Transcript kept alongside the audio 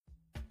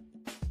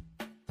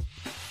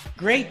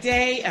Great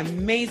day,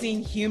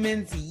 amazing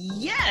humans.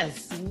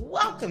 Yes,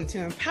 welcome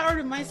to Empowered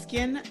in My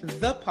Skin,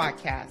 the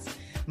podcast.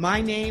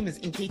 My name is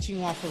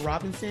Nkechi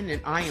Robinson,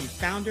 and I am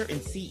founder and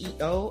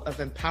CEO of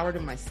Empowered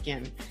in My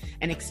Skin,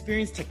 an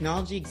experienced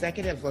technology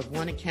executive of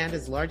one of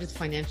Canada's largest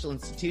financial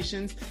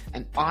institutions,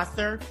 an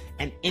author,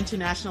 an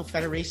International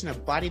Federation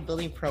of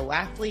Bodybuilding pro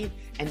athlete,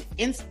 an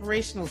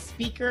inspirational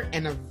speaker,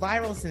 and a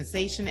viral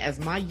sensation as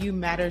my You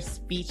Matter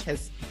speech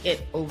has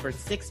hit over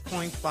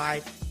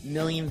 6.5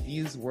 million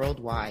views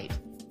worldwide.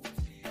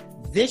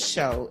 This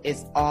show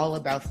is all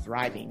about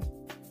thriving.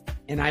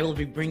 And I will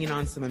be bringing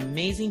on some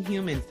amazing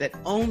humans that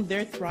own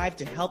their thrive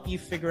to help you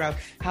figure out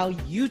how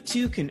you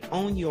too can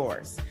own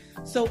yours.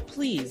 So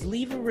please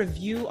leave a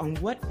review on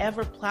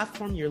whatever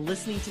platform you're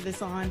listening to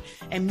this on,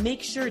 and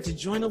make sure to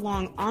join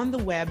along on the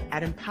web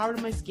at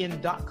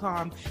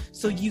empoweredmyskin.com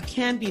so you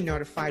can be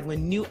notified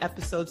when new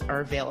episodes are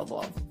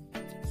available.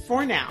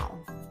 For now,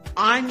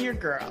 I'm your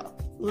girl.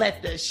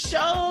 Let the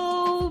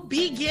show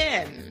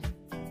begin.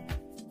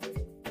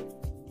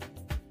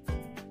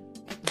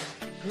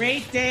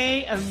 Great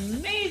day,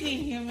 amazing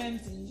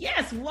humans.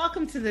 Yes,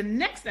 welcome to the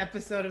next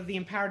episode of the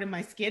Empowered in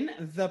My Skin,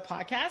 the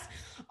podcast.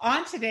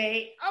 On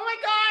today, oh my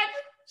God,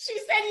 she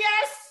said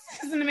yes.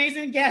 She's an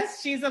amazing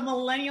guest. She's a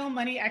millennial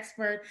money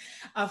expert,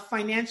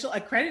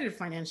 accredited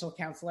financial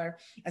counselor,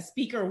 a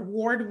speaker,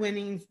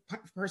 award-winning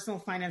personal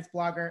finance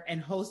blogger, and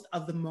host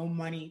of the Mo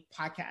Money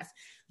podcast.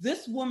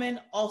 This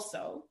woman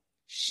also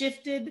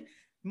shifted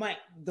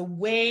the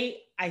way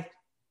I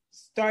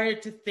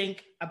started to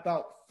think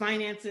about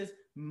finances,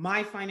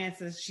 my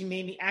finances. She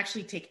made me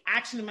actually take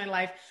action in my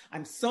life.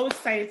 I'm so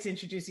excited to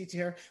introduce you to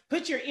her.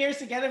 Put your ears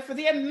together for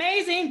the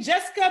amazing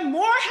Jessica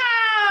Moorhouse.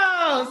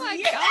 Oh my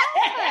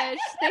gosh.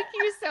 Thank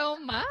you so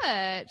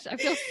much. I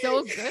feel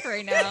so good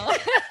right now.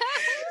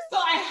 So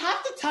I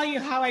have to tell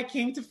you how I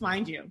came to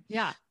find you.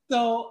 Yeah.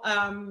 So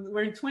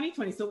we're in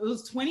 2020. So it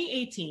was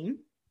 2018.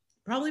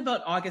 Probably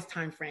about August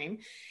timeframe.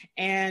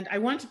 And I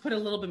wanted to put a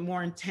little bit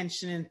more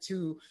intention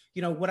into,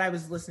 what I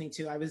was listening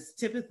to. I was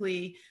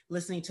typically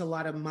listening to a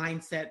lot of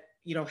mindset,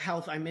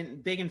 health.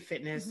 I'm big in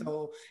fitness. Mm-hmm.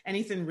 So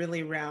anything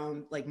really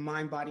around like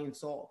mind, body, and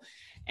soul.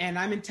 And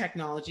I'm in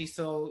technology.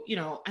 So,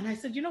 and I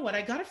said, you know what,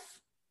 I got to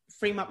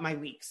frame up my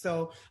week.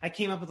 So I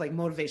came up with like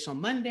Motivational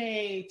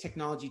Monday,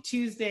 Technology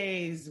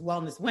Tuesdays,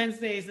 Wellness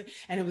Wednesdays.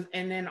 And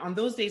then on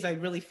those days, I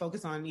really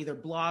focus on either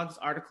blogs,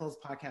 articles,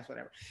 podcasts,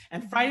 whatever.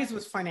 And Fridays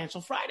was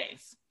Financial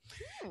Fridays.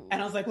 Ooh.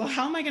 And I was like, well,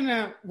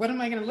 what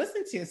am I going to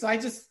listen to? So I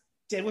just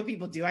did what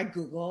people do. I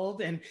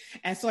Googled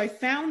and so I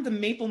found the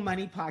Maple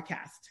Money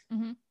podcast.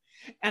 Mm-hmm.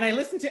 And I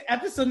listened to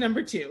episode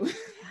number 2.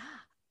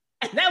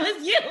 And that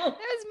was you. That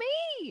was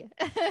me.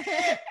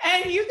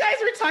 And you guys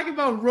were talking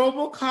about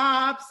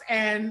RoboCops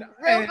and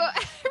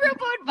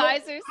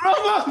robo-advisors.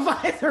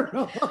 Robo-advisor.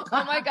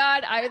 Oh my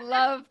God. I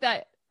love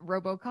that.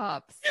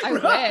 RoboCops.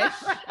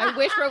 I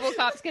wish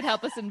RoboCops could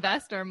help us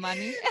invest our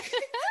money.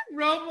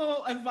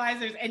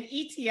 Robo-advisors and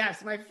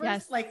ETFs. My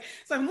first,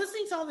 so I'm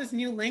listening to all this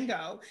new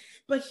lingo,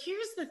 but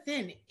here's the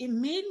thing. It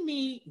made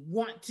me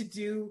want to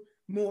do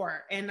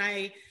more. And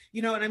and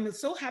I'm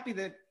so happy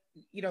that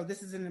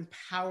this is an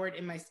Empowered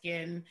in My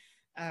Skin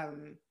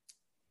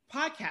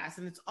podcast,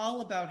 and it's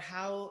all about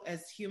how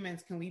as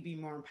humans can we be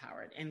more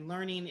empowered, and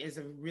learning is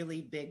a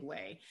really big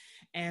way.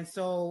 And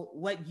so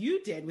what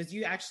you did was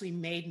you actually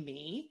made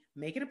me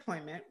make an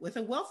appointment with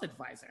a wealth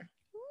advisor.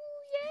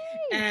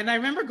 Ooh, yay. And I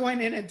remember going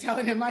in and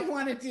telling him I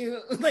wanted to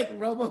like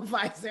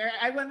robo-advisor.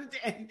 I wanted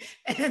to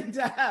and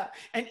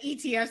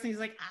ETFs. And he's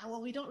like,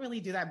 well, we don't really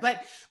do that.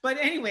 But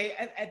anyway,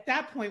 at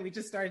that point, we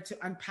just started to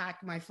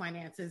unpack my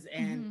finances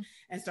and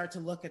start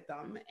to look at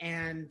them.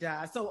 And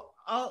so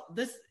all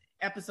this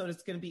episode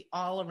is going to be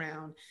all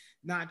around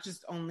not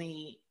just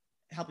only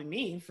helping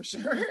me, for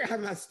sure,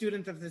 I'm a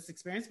student of this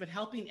experience, but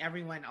helping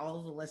everyone, all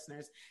of the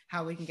listeners,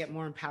 how we can get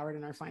more empowered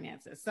in our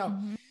finances. So,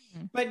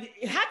 but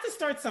it had to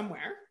start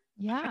somewhere.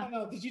 Yeah. I don't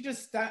know. Did you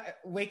just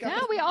wake up?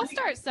 No, we all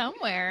start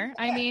somewhere.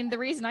 I mean, the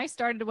reason I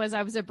started was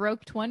I was a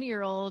broke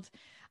 20-year-old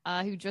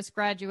who just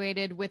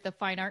graduated with a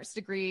fine arts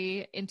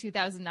degree in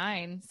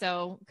 2009.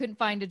 So couldn't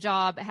find a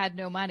job, had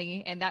no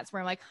money. And that's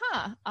where I'm like,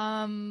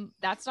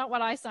 that's not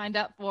what I signed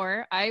up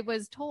for. I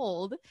was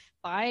told if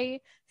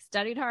I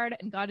studied hard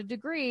and got a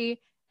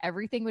degree,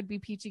 everything would be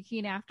peachy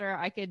keen after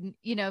I could,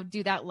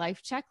 do that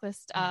life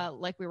checklist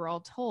like we were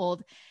all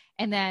told.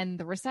 And then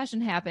the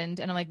recession happened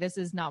and I'm like, this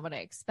is not what I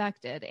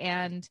expected.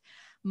 And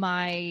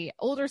my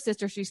older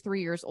sister, she's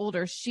 3 years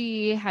older.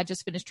 She had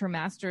just finished her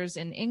master's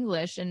in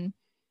English, and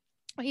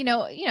you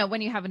know, when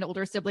you have an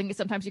older sibling,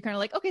 sometimes you're kind of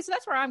like, okay, so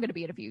that's where I'm going to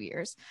be in a few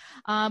years.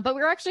 But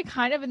we were actually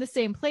kind of in the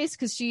same place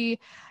because she,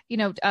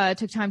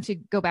 took time to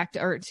go back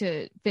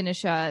to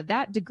finish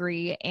that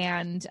degree.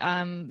 And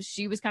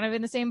she was kind of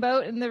in the same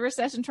boat in the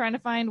recession, trying to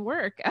find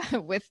work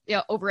with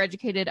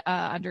overeducated,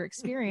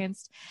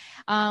 underexperienced.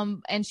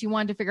 And she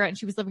wanted to figure out, and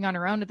she was living on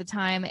her own at the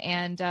time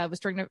and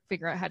was trying to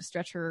figure out how to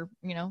stretch her,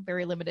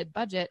 very limited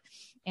budget,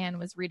 and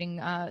was starting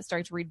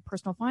to read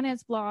personal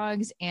finance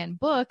blogs and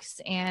books.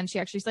 And she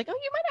actually was like, oh,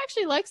 you might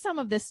actually like some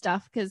of this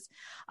stuff. Cause,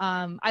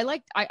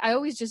 I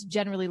always just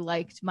generally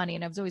liked money,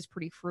 and I was always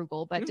pretty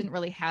frugal, but didn't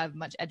really have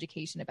much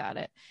education about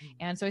it.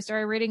 And so I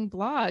started reading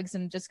blogs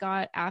and just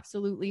got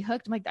absolutely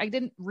hooked. I'm like, I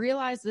didn't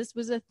realize this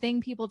was a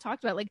thing people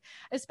talked about, like,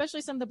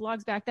 especially some of the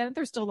blogs back then.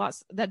 There's still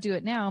lots that do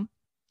it now,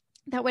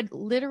 that would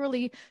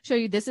literally show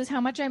you, this is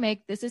how much I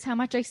make, this is how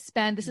much I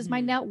spend, this is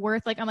my net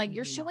worth. Like, I'm like,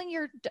 you're showing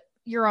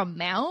your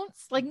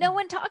amounts. Like, no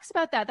one talks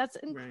about that. That's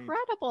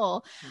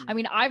incredible. Right. I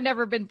mean, I've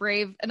never been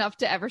brave enough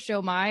to ever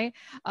show my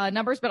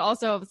numbers, but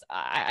also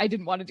I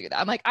didn't want to do that.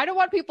 I'm like, I don't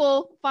want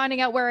people finding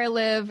out where I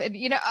live. And,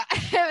 you know,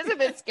 it was a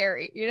bit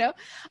scary, you know,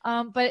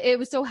 but it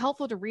was so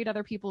helpful to read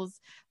other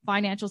people's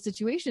financial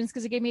situations,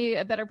 because it gave me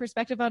a better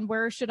perspective on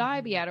where should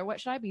I be at, or what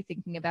should I be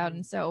thinking about.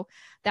 And so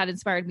that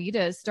inspired me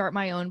to start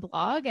my own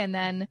blog. And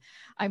then,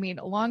 I mean,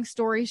 long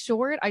story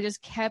short, I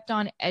just kept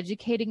on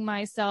educating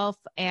myself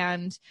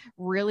and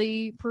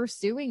really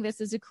pursuing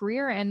this as a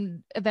career,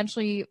 and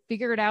eventually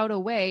figured out a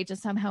way to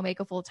somehow make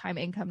a full-time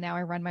income. Now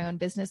I run my own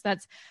business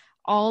that's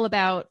all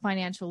about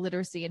financial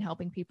literacy and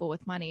helping people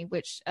with money,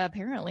 which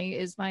apparently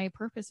is my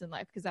purpose in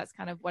life, because that's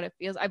kind of what it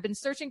feels. I've been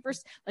searching for,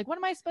 like, what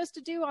am I supposed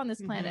to do on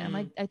this planet? I'm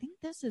like, I think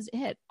this is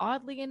it.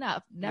 Oddly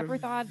enough, never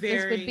thought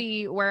this would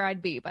be where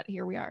I'd be, but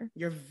here we are.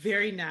 You're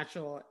very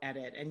natural at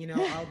it. And, you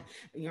know,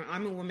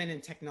 I'm a woman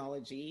in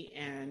technology,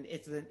 and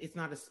it's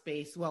not a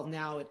space. Well,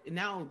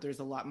 now there's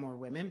a lot more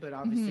women, but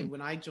obviously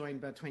when I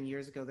joined about 20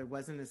 years ago, there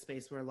wasn't a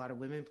space where a lot of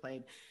women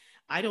played.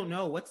 I don't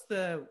know. What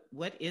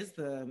is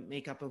the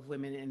makeup of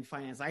women in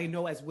finance? I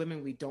know as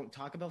women, we don't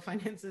talk about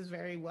finances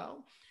very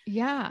well.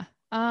 Yeah.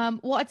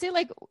 Well, I'd say,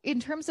 like, in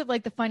terms of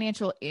like the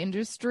financial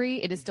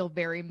industry, it is still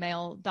very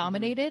male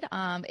dominated.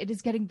 It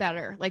is getting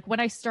better. Like, when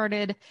I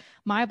started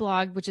my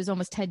blog, which is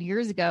almost 10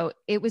 years ago,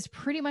 it was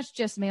pretty much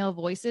just male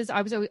voices.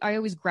 I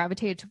always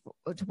gravitated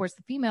towards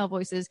the female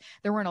voices.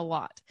 There weren't a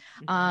lot.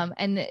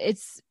 And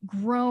it's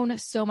grown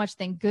so much.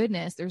 Thank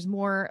goodness. There's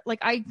more.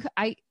 Like,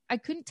 I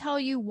couldn't tell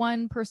you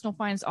one personal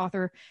finance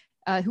author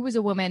who was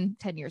a woman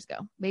 10 years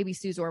ago. Maybe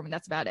Sue Zorman,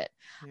 that's about it.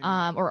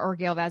 Or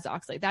Gail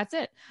Vaz-Oxley, that's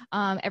it.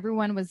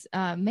 Everyone was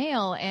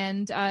male,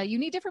 and you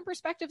need different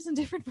perspectives and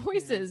different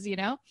voices, you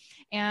know,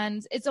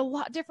 and it's a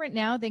lot different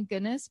now, thank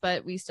goodness,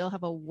 but we still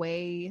have a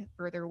way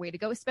further way to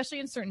go, especially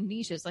in certain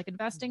niches, like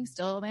investing,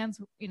 still a man's,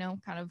 you know,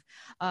 kind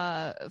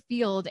of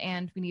field,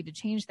 and we need to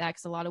change that,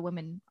 because a lot of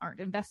women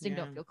aren't investing,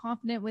 don't feel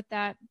confident with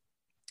that,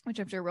 which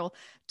I'm sure we'll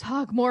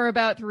talk more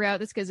about throughout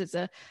this, because it's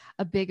a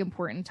big,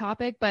 important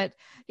topic. But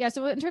yeah,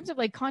 so in terms of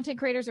like content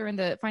creators or in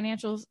the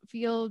financial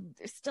field,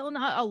 there's still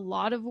not a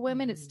lot of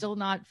women. It's still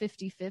not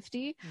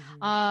 50-50.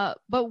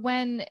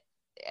 But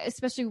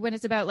especially when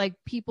it's about like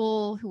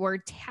people who are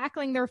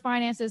tackling their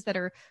finances, that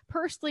are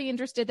personally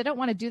interested, they don't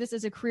want to do this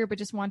as a career, but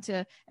just want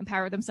to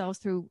empower themselves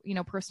through, you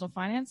know, personal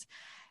finance.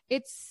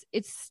 It's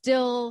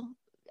still,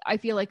 I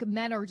feel like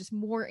men are just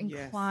more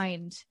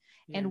inclined,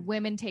 and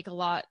women take a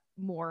lot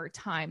more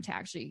time to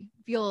actually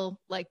feel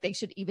like they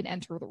should even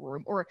enter the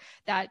room, or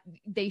that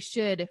they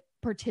should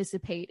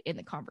participate in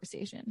the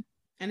conversation.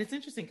 And it's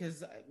interesting,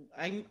 because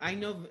I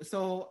know,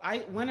 so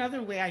one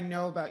other way I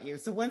know about you.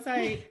 So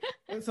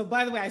so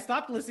by the way, I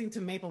stopped listening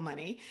to Maple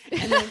Money.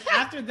 And then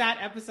after that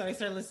episode, I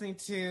started listening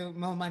to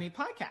Mo Money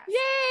podcast.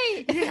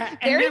 Yay! Yeah.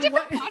 Very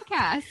different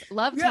podcast.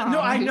 Love Tom,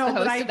 I know,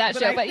 who's the host of that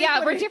show. But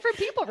yeah, we're different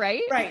people,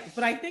 right? Right.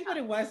 But I think what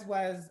it was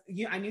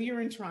I knew you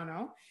were in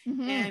Toronto,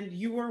 and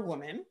you were a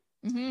woman,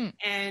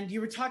 and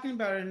you were talking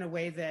about it in a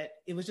way that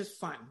it was just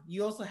fun.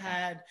 You also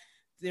had,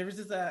 there's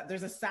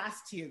a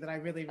sass to you that I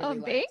really, really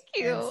liked. Thank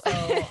you.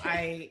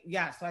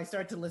 And so I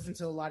started to listen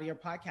to a lot of your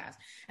podcasts.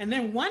 And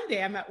then one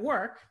day I'm at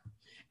work,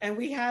 and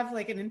we have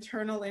like an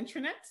internal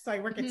intranet. So I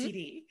work at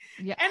TD.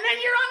 Yeah. And then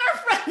you're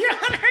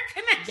on our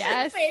connection page.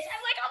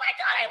 I'm like, oh my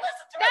God, I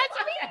listened to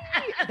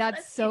me.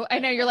 That's so, I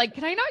know, you're like,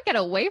 can I not get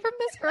away from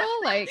this girl?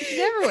 Like, she's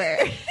everywhere.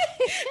 And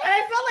I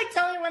felt like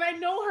telling her when I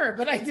know her,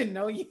 but I didn't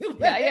know you.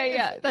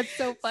 Yeah. That's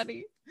so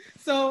funny.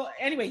 So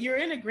anyway, you're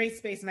in a great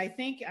space. And I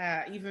think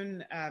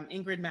even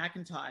Ingrid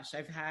McIntosh,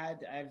 I've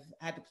had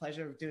the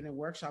pleasure of doing a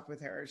workshop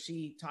with her.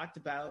 She talked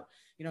about,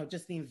 you know,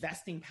 just the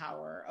investing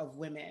power of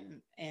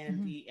women,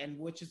 and and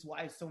which is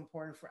why it's so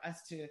important for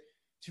us to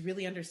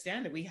really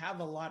understand it. We have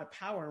a lot of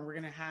power, and we're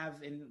going to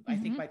have I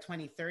think by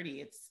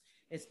 2030,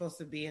 it's supposed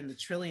to be in the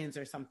trillions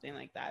or something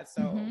like that.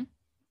 So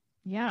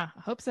yeah, I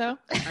hope so.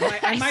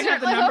 I might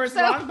have the numbers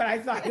wrong, but I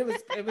thought it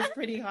was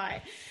pretty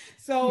high.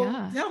 So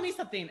tell me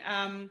something.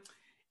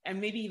 And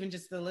maybe even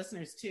just the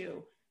listeners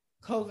too,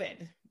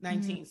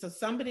 COVID-19. So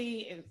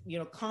somebody, you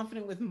know,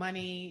 confident with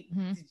money,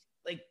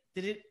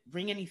 did it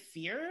bring any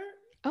fear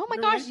Oh my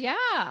right gosh. away? Yeah.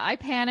 I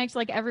panicked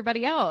like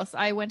everybody else.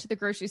 I went to the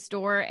grocery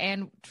store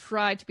and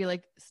tried to be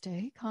like,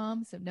 stay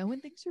calm so no one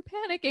thinks you're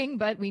panicking,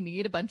 but we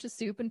need a bunch of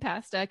soup and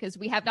pasta because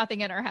we have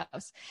nothing in our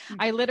house.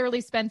 I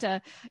literally spent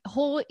a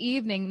whole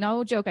evening,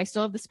 no joke. I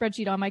still have the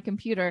spreadsheet on my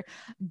computer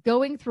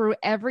going through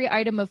every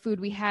item of food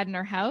we had in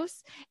our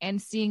house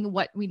and seeing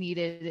what we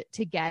needed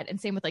to get. And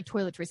same with like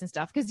toiletries and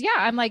stuff. Cause yeah,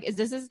 I'm like,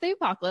 this is the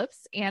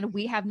apocalypse and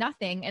we have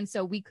nothing. And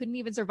so we couldn't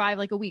even survive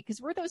like a week because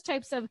we're those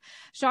types of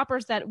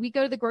shoppers that we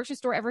go to the grocery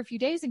store every few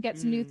days and get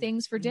some new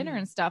things for dinner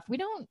and stuff. We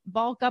don't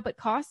bulk up at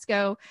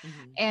Costco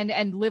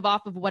and live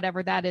off of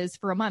whatever that is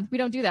for a month. We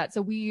don't do that.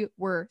 So we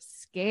were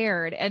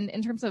scared. And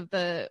in terms of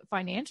the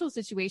financial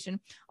situation,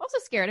 also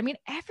scared. I mean,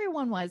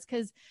 everyone was,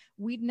 because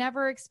we'd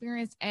never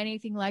experienced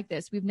anything like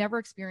this. We've never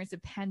experienced a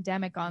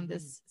pandemic on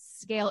this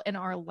scale in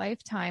our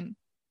lifetime.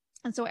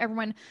 And so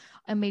everyone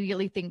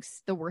immediately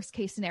thinks the worst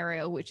case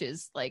scenario, which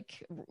is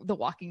like The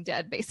Walking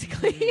Dead,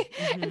 basically.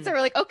 And so we're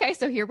like, okay,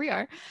 so here we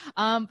are.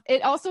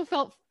 It also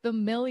felt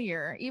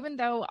familiar, even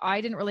though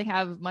I didn't really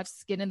have much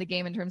skin in the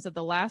game in terms of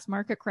the last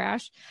market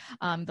crash,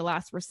 the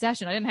last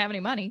recession. I didn't have any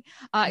money.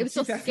 It was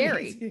still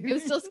scary. It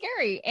was still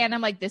scary. And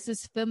I'm like, this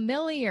is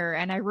familiar.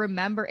 And I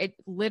remember it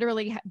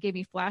literally gave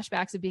me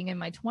flashbacks of being in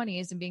my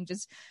 20s and being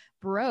just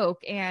broke,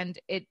 and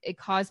it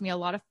caused me a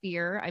lot of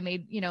fear. I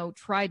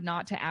tried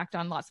not to act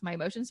on lots of my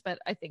emotions, but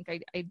I think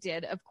I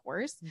did, of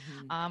course.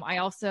 I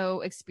also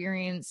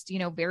experienced,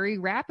 very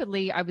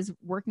rapidly, I was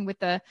working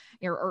with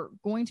or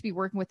going to be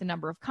working with a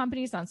number of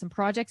companies on some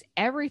projects.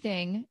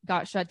 Everything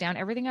got shut down.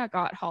 Everything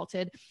got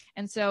halted.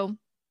 And so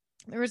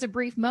there was a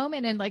brief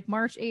moment in like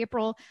March,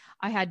 April,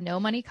 I had no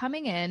money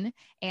coming in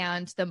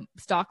and the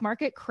stock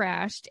market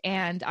crashed.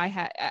 And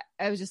I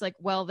was just like,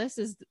 well, this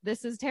is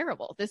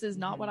terrible. This is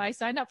not what I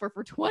signed up for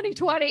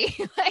 2020.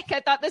 Like I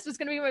thought this was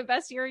going to be my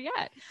best year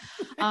yet.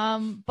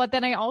 But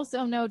then I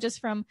also know just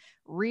from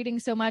reading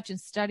so much and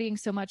studying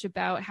so much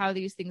about how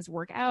these things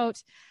work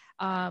out,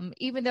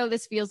 even though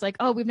this feels like,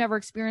 oh, we've never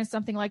experienced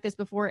something like this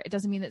before, it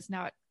doesn't mean it's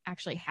not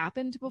actually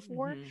happened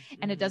before.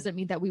 And it doesn't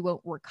mean that we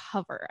won't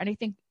recover. And I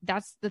think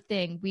that's the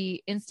thing.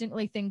 We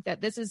instantly think that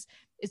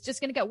it's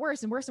just going to get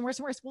worse and worse and worse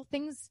and worse. Well,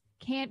 things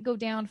can't go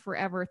down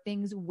forever.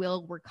 Things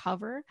will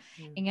recover.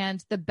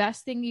 And the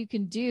best thing you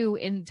can do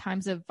in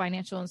times of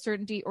financial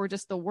uncertainty or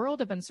just the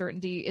world of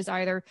uncertainty is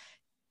either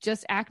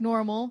just act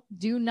normal,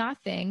 do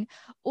nothing,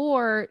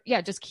 or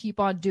just keep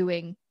on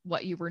doing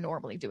what you were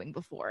normally doing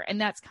before. And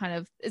that's kind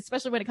of,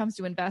 especially when it comes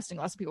to investing,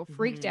 lots of people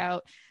freaked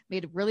out,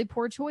 made really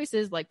poor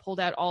choices, like pulled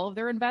out all of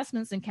their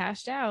investments and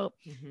cashed out.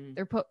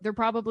 They're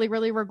probably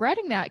really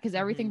regretting that because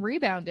everything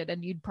rebounded,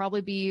 and you'd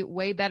probably be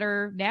way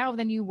better now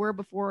than you were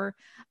before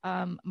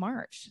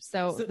March.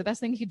 So the best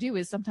thing you could do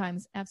is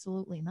sometimes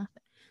absolutely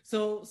nothing.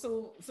 So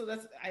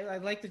that's, I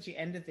like that you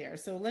ended there.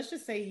 So let's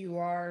just say you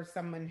are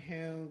someone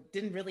who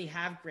didn't really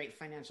have great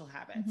financial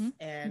habits.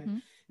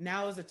 And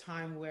now is a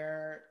time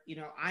where,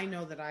 I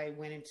know that I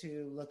went in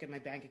to look at my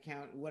bank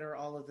account. What are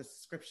all of the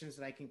subscriptions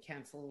that I can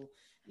cancel?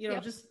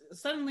 Just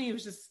suddenly it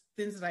was just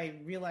things that I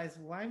realized,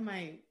 why am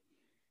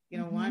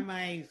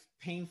I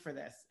paying for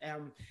this?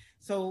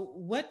 So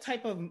what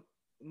type of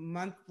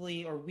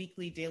monthly or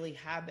weekly daily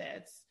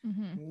habits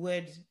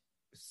would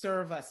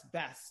serve us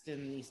best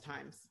in these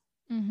times?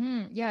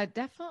 Yeah,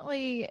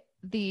 definitely.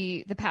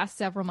 The past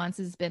several months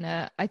has been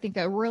I think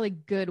a really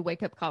good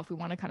wake up call if we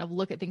want to kind of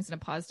look at things in a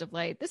positive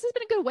light. This has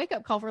been a good wake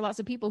up call for lots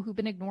of people who've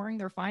been ignoring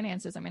their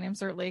finances. I mean, I'm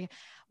certainly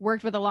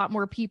worked with a lot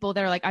more people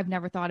that are like, I've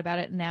never thought about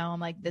it. And now I'm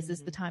like, this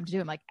is the time to do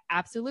it. I'm like,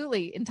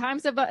 absolutely. In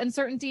times of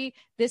uncertainty,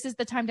 this is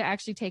the time to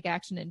actually take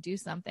action and do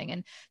something.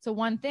 And so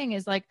one thing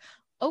is like,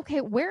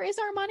 okay, where is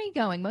our money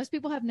going? Most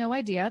people have no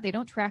idea. They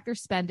don't track their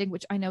spending,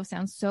 which I know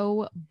sounds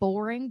so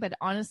boring, but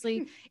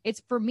honestly,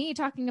 it's for me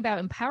talking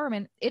about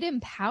empowerment. It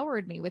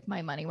empowered me with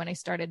my money when I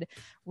started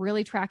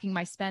really tracking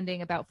my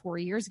spending about 4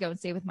 years ago and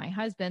stay with my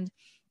husband.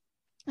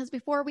 As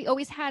before, we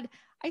always had,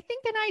 I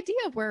think, an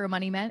idea of where our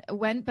money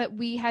went, but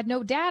we had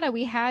no data.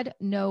 We had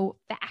no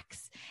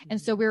facts. And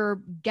so we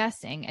were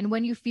guessing. And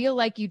when you feel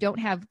like you don't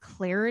have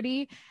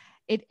clarity,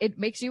 it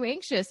makes you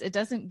anxious. It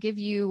doesn't give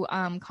you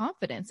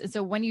confidence. And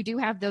so when you do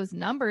have those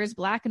numbers,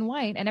 black and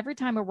white, and every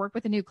time I work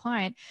with a new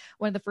client,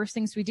 one of the first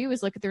things we do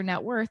is look at their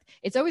net worth.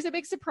 It's always a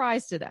big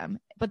surprise to them.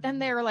 But then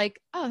they're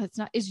like, oh,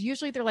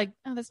 they're like,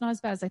 oh, that's not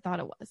as bad as I thought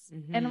it was.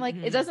 And I'm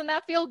like, doesn't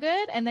that feel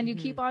good? And then you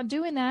keep on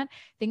doing that.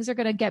 Things are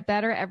going to get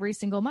better every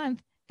single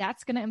month.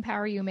 That's going to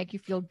empower you, make you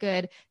feel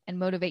good, and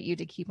motivate you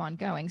to keep on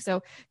going.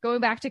 So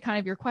going back to kind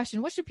of your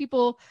question, what should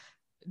people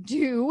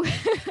do?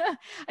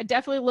 I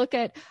definitely look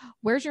at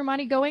where's your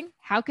money going?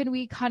 How can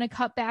we kind of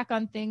cut back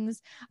on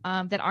things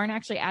that aren't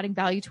actually adding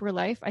value to our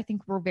life? I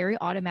think we're very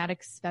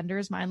automatic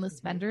spenders, mindless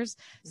spenders.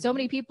 So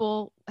many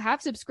people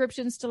have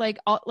subscriptions to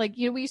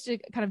we used to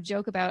kind of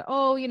joke about,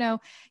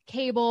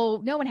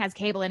 cable. No one has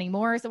cable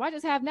anymore. So I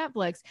just have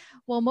Netflix.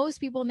 Well, most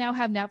people now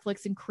have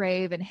Netflix and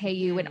Crave and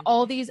HeyU and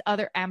all these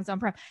other Amazon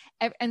Prime.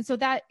 And so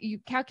that you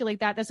calculate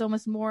that's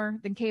almost more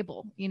than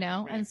cable,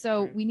 Right, and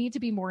so we need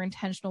to be more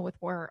intentional with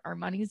where our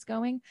money money's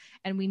going,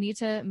 and we need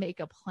to make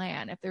a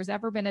plan. If there's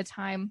ever been a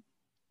time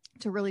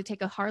to really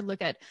take a hard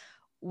look at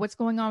what's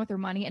going on with our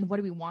money and what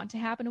do we want to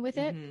happen with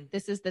it,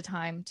 this is the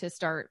time to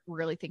start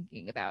really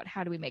thinking about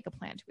how do we make a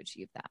plan to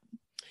achieve that.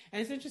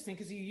 And it's interesting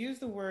because you use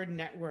the word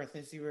net worth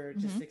as you were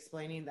just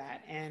explaining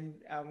that. And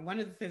one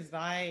of the things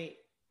that I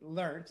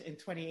learned in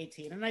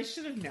 2018, and I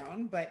should have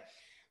known, but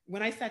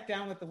when I sat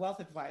down with the wealth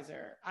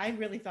advisor, I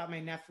really thought my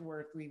net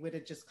worth, we would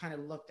have just kind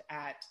of looked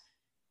at,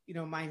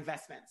 my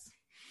investments.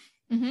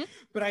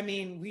 But I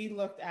mean, we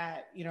looked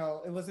at,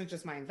 it wasn't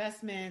just my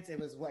investments. It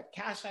was what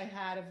cash I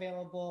had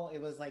available.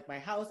 It was like my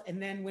house.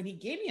 And then when he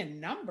gave me a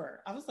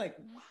number, I was like,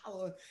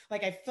 wow,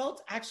 like I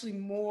felt actually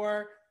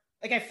more,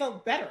 like I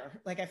felt better.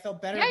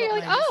 Yeah, you're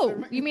like,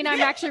 oh, you mean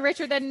I'm actually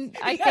richer than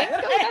I think?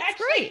 Oh, that's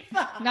great.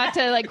 Not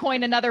to like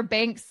coin another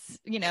bank's,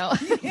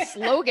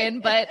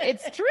 slogan, but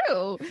it's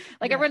true.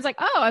 Like everyone's like,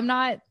 oh, I'm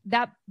not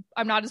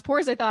as poor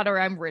as I thought, or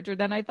I'm richer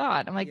than I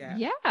thought. I'm like,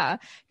 yeah.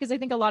 Because I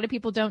think a lot of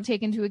people don't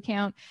take into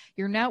account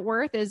your net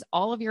worth is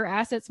all of your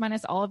assets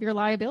minus all of your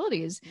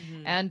liabilities.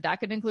 And that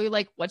could include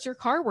like, what's your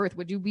car worth?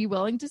 Would you be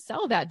willing to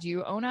sell that? Do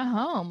you own a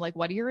home? Like,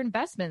 what are your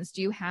investments?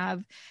 Do you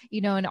have,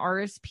 an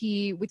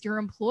RSP with your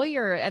employer?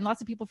 And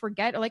lots of people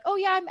forget, like, oh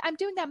yeah, I'm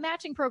doing that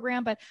matching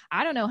program, but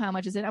I don't know how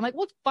much is it. I'm like,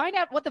 well, find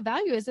out what the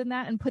value is in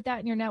that and put that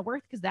in your net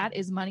worth, because that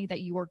is money that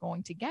you are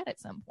going to get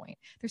at some point.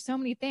 There's so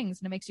many things,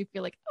 and it makes you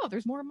feel like, oh,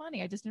 there's more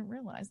money. I just didn't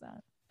realize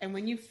that. And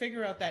when you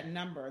figure out that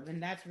number,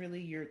 then that's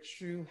really your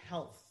true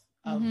health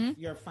of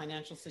your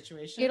financial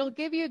situation. It'll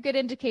give you a good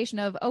indication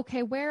of,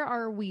 okay, where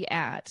are we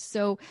at?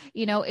 So,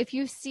 if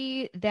you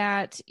see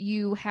that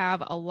you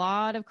have a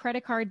lot of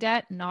credit card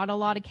debt, not a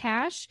lot of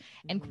cash,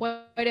 and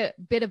quite a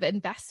bit of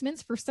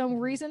investments for some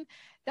reason,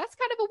 that's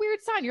kind of a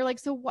weird sign. You're like,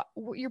 so what,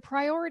 your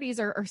priorities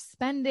are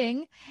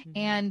spending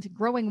and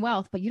growing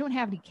wealth, but you don't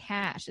have any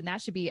cash. And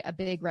that should be a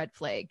big red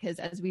flag, because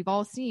as we've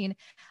all seen,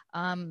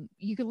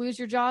 you could lose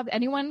your job.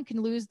 Anyone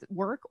can lose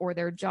work or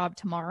their job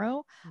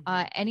tomorrow.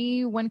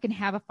 Anyone can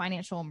have a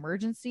financial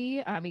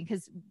emergency.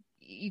 Because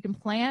you can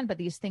plan, but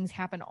these things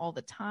happen all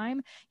the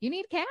time. You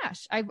need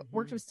cash. I've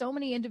worked with so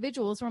many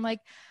individuals where I'm like,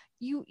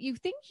 you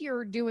think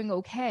you're doing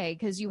okay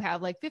because you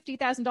have like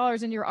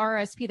 $50,000 in your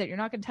RSP that you're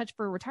not going to touch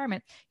for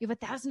retirement. You have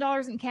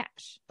 $1,000 in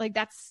cash. Like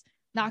that's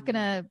not going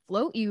to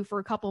float you for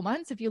a couple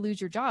months if you lose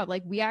your job.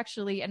 Like we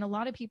actually, and a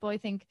lot of people, I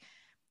think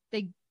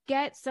they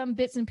get some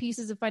bits and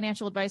pieces of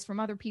financial advice from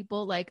other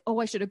people like, oh,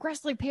 I should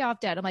aggressively pay off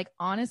debt. I'm like,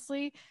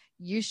 honestly,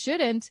 you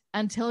shouldn't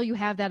until you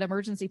have that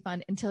emergency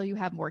fund, until you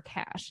have more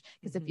cash.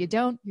 Because if you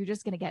don't, you're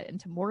just going to get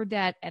into more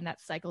debt and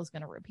that cycle is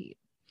going to repeat.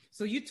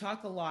 So you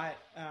talk a lot,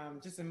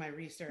 just in my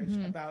research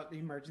about the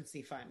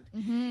emergency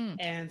fund.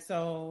 And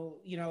so,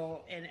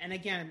 and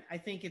again, I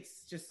think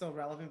it's just so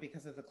relevant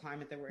because of the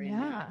climate that we're in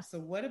now. So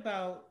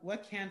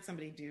what can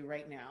somebody do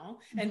right now?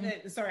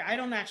 And sorry, I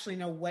don't actually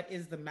know what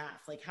is the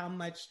math, like how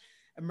much,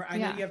 I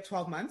know you have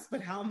 12 months,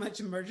 but how much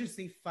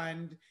emergency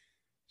fund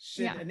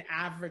should an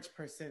average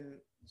person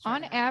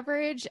on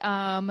average,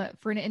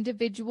 for an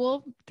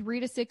individual, 3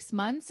 to 6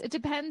 months. It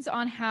depends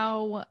on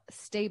how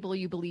stable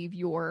you believe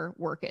your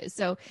work is.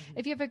 So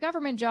if you have a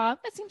government job,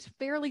 that seems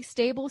fairly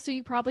stable. So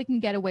you probably can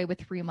get away with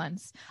 3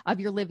 months of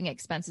your living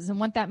expenses. And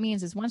what that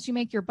means is once you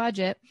make your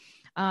budget,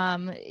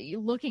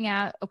 you're looking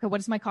at, okay, what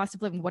is my cost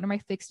of living? What are my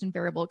fixed and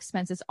variable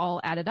expenses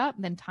all added up?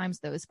 And then times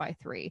those by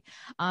 3.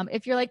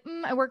 If you're like,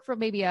 I work for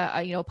maybe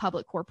a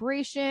public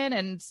corporation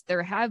and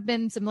there have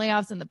been some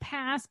layoffs in the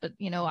past, but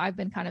I've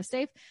been kind of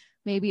safe.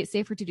 Maybe it's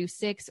safer to do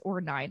 6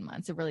 or 9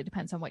 months. It really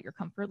depends on what your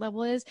comfort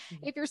level is.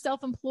 If you're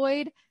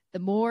self-employed, the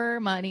more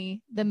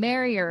money, the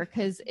merrier.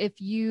 Because if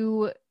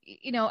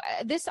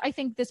I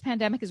think this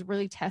pandemic has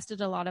really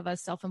tested a lot of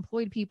us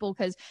self-employed people,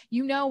 because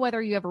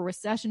whether you have a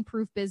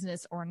recession-proof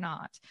business or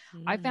not.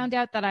 I found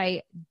out that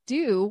I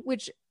do,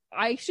 which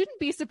I shouldn't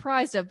be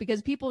surprised of,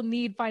 because people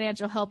need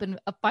financial help in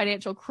a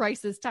financial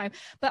crisis time.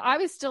 But I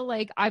was still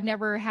like, I've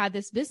never had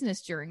this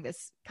business during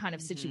this kind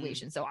of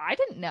situation. So I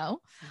didn't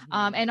know.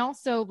 And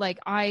also like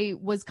I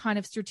was kind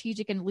of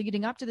strategic, and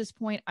leading up to this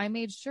point, I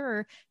made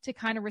sure to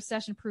kind of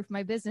recession proof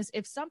my business.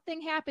 If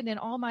something happened and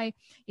all my,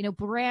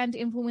 brand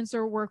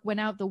influencer work went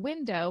out the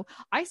window,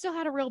 I still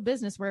had a real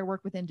business where I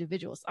work with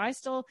individuals. I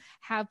still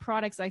have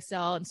products I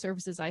sell and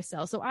services I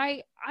sell. So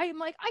I'm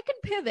like, I can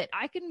pivot,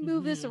 I can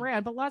move this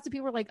around. But lots of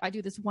people are like, I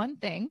do this one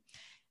thing,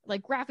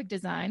 like graphic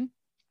design.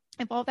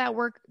 If all that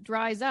work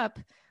dries up,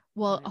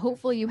 well,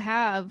 hopefully you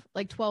have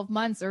like 12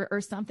 months or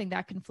something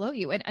that can float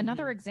you. And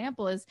another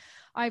example is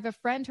I have a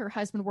friend, her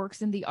husband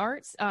works in the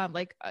arts, as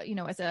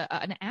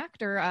an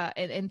actor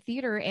in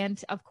theater.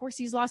 And of course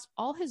he's lost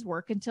all his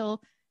work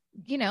until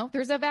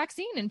there's a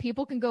vaccine and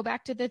people can go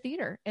back to the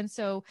theater. And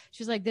so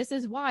she's like, this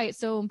is why it's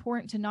so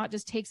important to not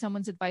just take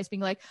someone's advice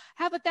being like,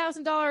 have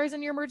 $1,000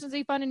 in your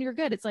emergency fund and you're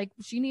good. It's like,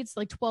 she needs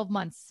like 12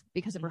 months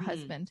because of her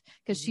husband,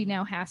 because she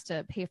now has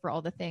to pay for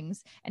all the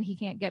things and he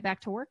can't get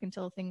back to work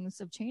until things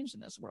have changed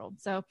in this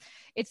world. So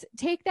it's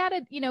take that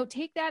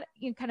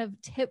kind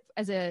of tip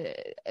as a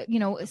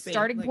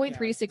starting point,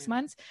 3 to 6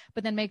 months,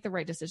 but then make the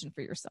right decision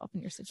for yourself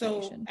and your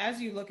situation. So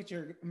as you look at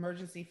your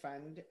emergency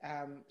fund,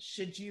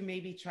 should you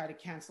maybe try to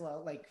cancel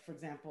out, like, for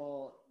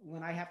example,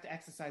 when I have to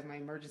exercise my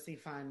emergency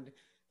fund,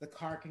 the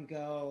car can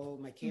go,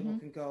 my cable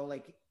can go,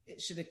 like,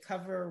 should it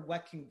cover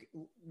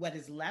what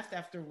is left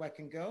after what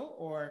can go,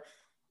 or?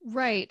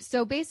 Right.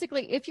 So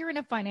basically, if you're in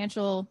a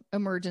financial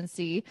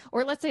emergency,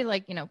 or let's say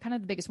like, kind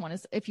of the biggest one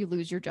is if you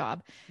lose your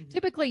job,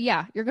 typically,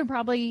 you're going to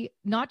probably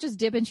not just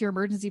dip into your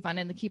emergency fund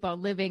and keep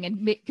on living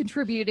and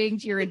contributing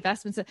to your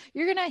investments.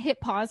 You're going to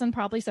hit pause on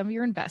probably some of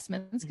your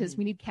investments because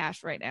we need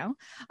cash right now.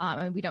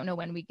 And we don't know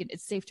when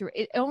it's safe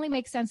it only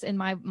makes sense in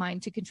my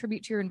mind to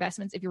contribute to your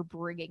investments if you're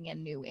bringing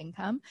in new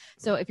income.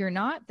 So if you're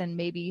not, then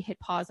maybe hit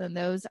pause on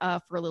those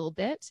for a little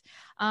bit.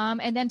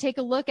 And then take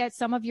a look at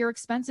some of your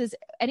expenses,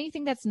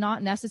 anything that's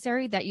not necessary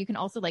that you can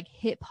also like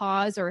hit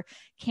pause or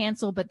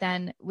cancel, but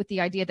then with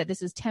the idea that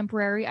this is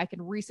temporary, I can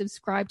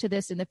resubscribe to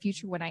this in the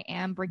future when I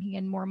am bringing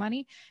in more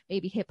money,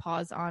 maybe hit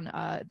pause on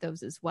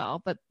those as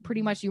well. But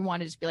pretty much you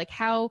want to just be like,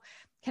 how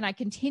can I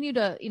continue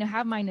to,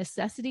 have my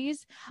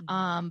necessities,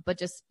 but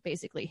just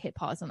basically hit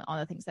pause on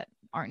the things that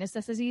aren't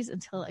necessities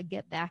until I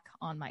get back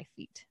on my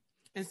feet.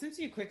 And since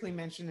you quickly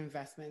mentioned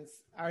investments,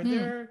 are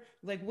there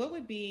what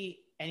would be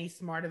any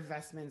smart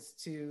investments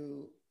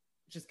to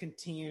just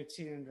continue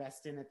to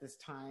invest in at this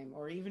time,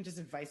 or even just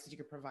advice that you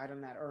could provide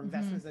on that, or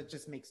investments that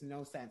just makes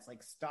no sense,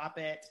 like stop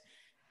it,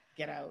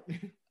 get out?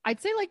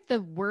 I'd say like the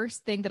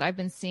worst thing that I've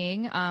been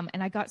seeing,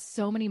 and I got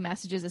so many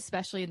messages,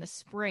 especially in the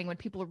spring when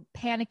people are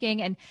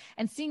panicking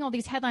and seeing all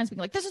these headlines being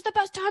like, this is the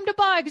best time to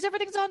buy because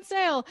everything's on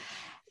sale.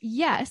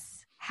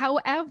 Yes.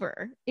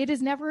 However, it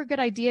is never a good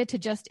idea to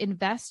just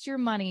invest your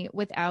money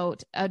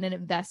without an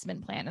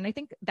investment plan. And I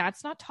think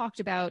that's not talked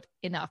about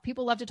enough.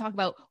 People love to talk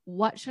about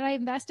what should I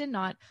invest in,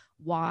 not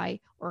why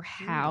or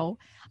how,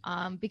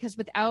 because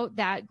without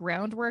that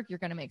groundwork, you're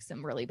going to make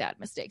some really bad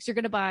mistakes. You're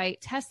going to buy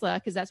Tesla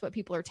because that's what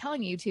people are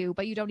telling you to,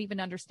 but you don't even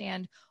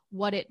understand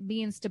what it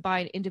means to buy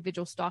an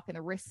individual stock and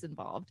the risks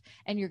involved.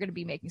 And you're going to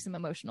be making some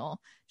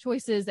emotional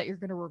choices that you're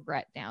going to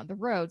regret down the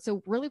road.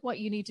 So really what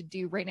you need to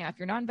do right now, if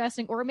you're not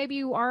investing, or maybe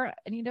you are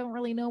and you don't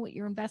really know what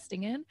you're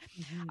investing in,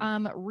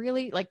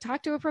 really like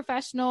talk to a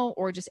professional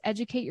or just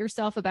educate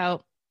yourself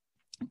about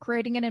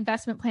creating an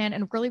investment plan.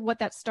 And really what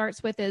that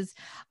starts with is,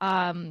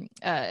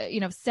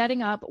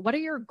 setting up, what are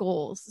your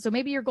goals? So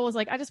maybe your goal is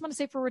like, I just want to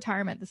save for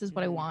retirement. This is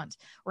what I want,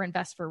 or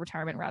invest for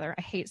retirement rather.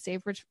 I hate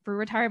save for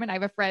retirement. I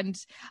have a friend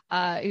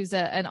who's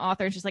an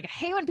author, and she's like, I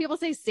hate when people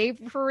say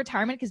save for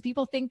retirement because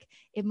people think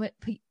it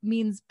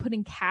means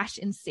putting cash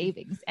in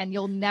savings and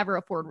you'll never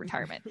afford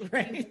retirement.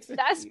 Right.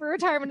 That's for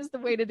retirement is the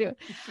way to do it.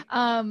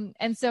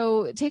 And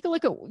so take a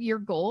look at your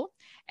goal,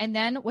 and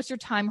then what's your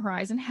time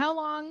horizon? How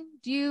long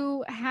do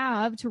you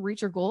have to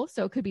reach your goal?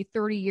 So it could be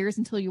 30 years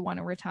until you want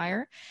to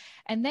retire.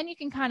 And then you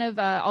can kind of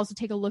also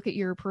take a look at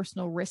your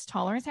personal risk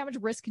tolerance. How much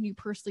risk can you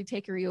personally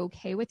take? Are you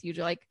okay with? You're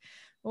like,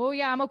 oh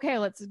yeah, I'm okay.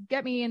 Let's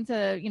get me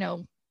into,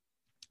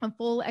 a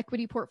full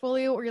equity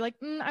portfolio, or you're like,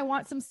 I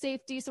want some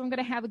safety. So I'm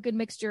going to have a good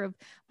mixture of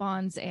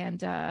bonds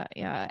and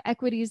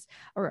equities,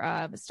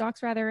 or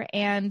stocks rather.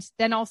 And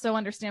then also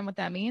understand what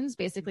that means.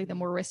 Basically, the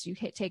more risk you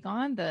take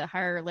on, the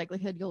higher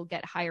likelihood you'll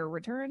get higher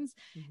returns.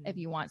 If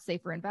you want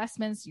safer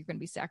investments, you're going to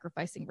be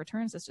sacrificing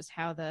returns. That's just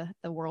how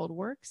the world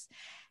works.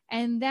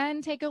 And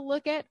then take a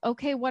look at,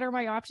 okay, what are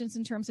my options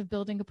in terms of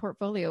building a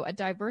portfolio, a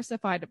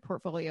diversified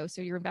portfolio?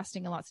 So you're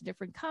investing in lots of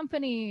different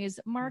companies,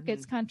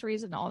 markets,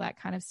 countries, and all that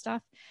kind of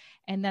stuff.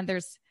 And then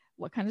there's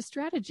what kind of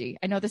strategy?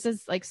 I know this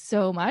is like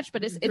so much,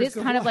 but it is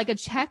kind of like a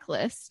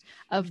checklist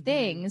of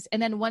things. And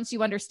then once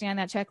you understand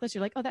that checklist,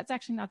 you're like, oh, that's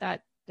actually not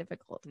that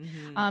difficult.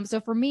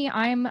 So for me,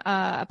 I'm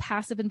a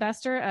passive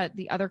investor.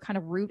 The other kind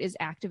of route is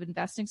active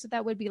investing. So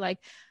that would be like,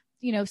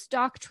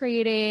 stock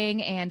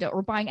trading and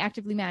or buying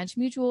actively managed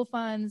mutual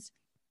funds.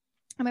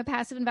 I'm a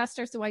passive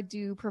investor, so I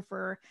do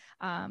prefer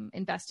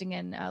investing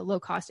in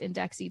low-cost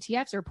index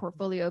ETFs or a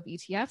portfolio of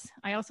ETFs.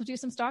 I also do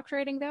some stock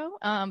trading, though.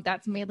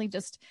 That's mainly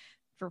just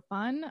for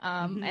fun.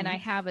 And I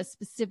have a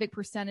specific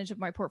percentage of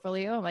my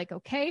portfolio. I'm like,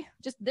 okay,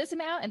 just this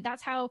amount. And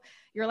that's how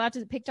you're allowed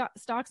to pick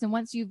stocks. And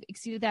once you've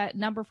exceeded that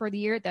number for the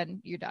year, then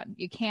you're done.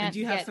 You can't. And do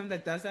you have some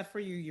that does that for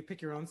you? You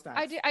pick your own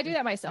stocks? I do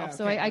that myself. Yeah, okay,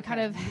 so I kind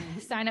of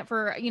sign up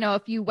for, a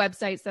few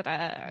websites that,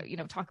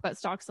 talk about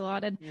stocks a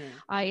lot. And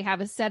I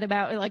have a set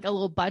about like a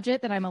little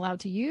budget that I'm allowed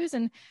to use.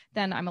 And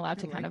then I'm allowed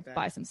to kind of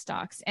buy some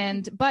stocks.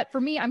 But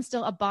for me, I'm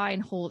still a buy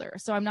and holder.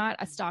 So I'm not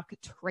a stock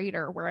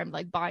trader where I'm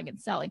like buying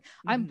and selling.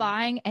 I'm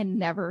buying and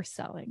never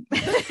selling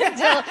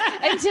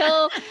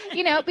until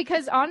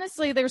because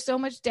honestly, there's so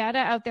much data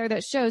out there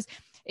that shows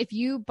if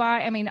you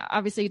buy, I mean,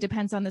 obviously it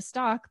depends on the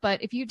stock,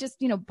 but if you just,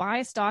 buy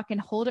a stock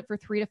and hold it for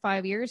 3 to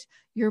 5 years,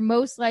 you're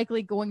most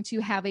likely going to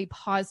have a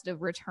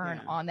positive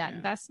return on that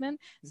investment.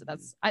 So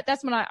that's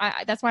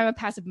why I'm a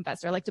passive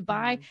investor. I like to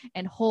buy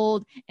and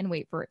hold and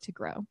wait for it to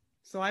grow.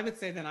 So I would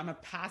say that I'm a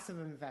passive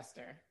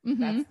investor.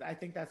 I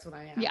think that's what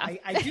I am. Yeah.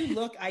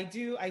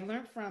 I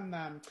learned from,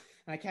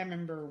 I can't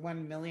remember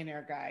one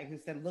millionaire guy who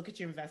said, look at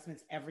your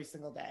investments every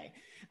single day.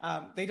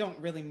 They don't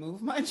really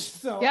move much.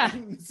 So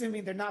I'm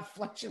assuming they're not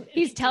fluctuating.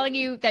 He's telling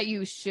you that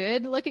you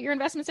should look at your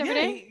investments every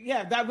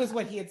day? That was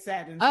what he had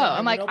said. And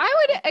I'm like,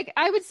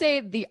 I would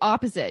say the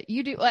opposite.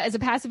 You do, as a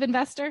passive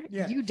investor,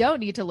 you don't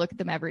need to look at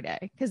them every day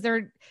because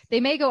they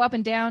may go up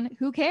and down.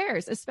 Who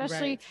cares?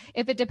 Especially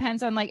if it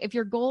depends on, like, if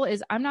your goal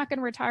is, I'm not going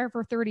to retire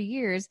for 30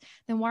 years,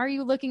 then why are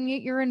you looking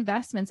at your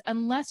investments?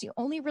 Unless you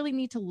only really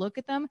need to look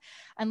at them,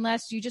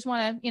 unless you just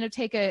want to,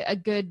 take a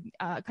good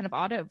kind of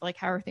audit of, like,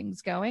 how are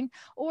things going?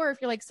 Or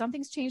if you're like,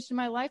 something's changed in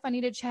my life, I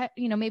need to check,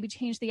 maybe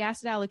change the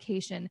asset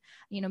allocation.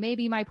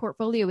 Maybe my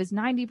portfolio is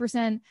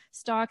 90%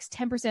 stocks,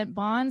 10%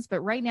 bonds,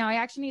 but right now I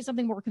actually need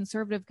something more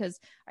conservative because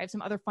I have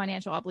some other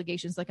financial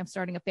obligations, like I'm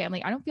starting a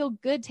family. I don't feel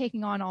good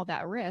taking on all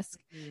that risk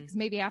because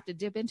maybe I have to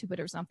dip into it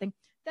or something.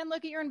 Then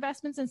look at your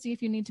investments and see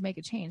if you need to make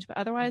a change. But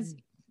otherwise,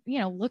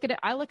 look at it.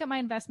 I look at my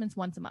investments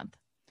once a month.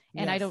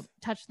 And I don't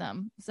touch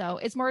them. So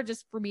it's more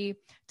just for me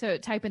to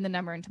type in the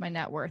number into my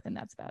net worth, and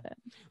that's about it.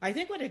 I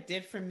think what it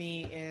did for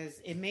me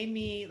is it made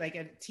me like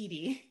a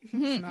TD.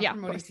 Not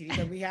promoting TD,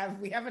 but we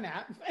have an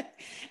app.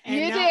 And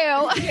you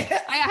do.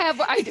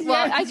 Yes.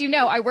 Well, as you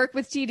know, I work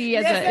with TD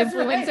as an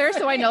influencer, right.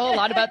 So I know a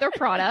lot about their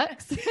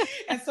products.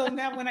 And so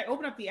now when I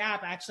open up the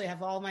app, I actually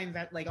have all my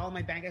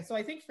bank. So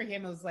I think for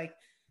him, it was like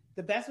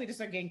the best way to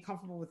start getting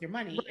comfortable with your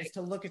money is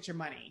to look at your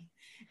money.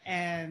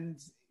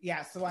 And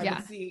so I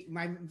would see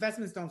my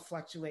investments don't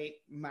fluctuate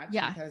much.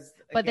 Because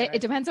it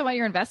depends on what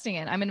you're investing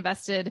in. I'm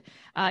invested,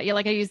 I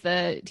use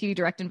the TD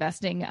Direct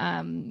Investing,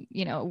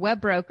 web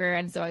broker.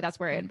 And so that's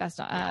where I invest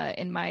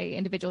in my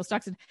individual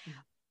stocks. And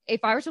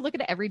if I were to look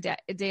at it every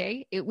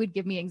day, it would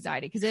give me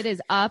anxiety because it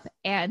is up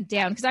and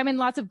down because I'm in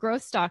lots of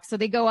growth stocks. So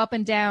they go up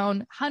and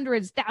down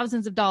hundreds,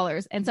 thousands of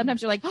dollars. And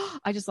sometimes you're like,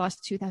 I just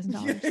lost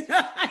 $2,000.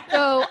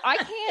 So I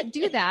can't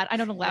do that. I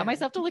don't allow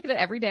myself to look at it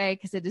every day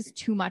because it is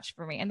too much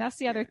for me. And that's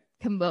the other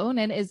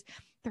component is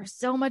there's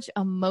so much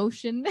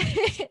emotion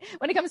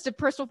when it comes to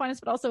personal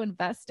finance, but also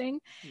investing.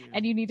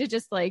 And you need to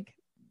just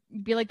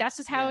be like, that's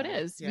just how it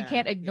is. We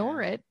can't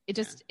ignore it. It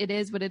just, it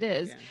is what it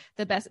is.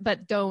 The best,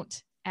 but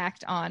don't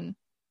act on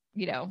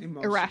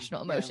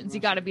irrational emotions.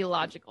 You got to be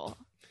logical.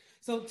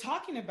 So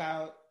talking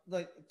about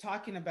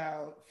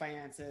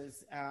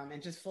finances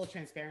and just full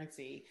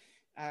transparency.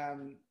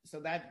 So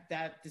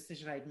that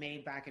decision I'd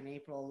made back in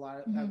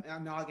April,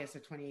 in August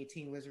of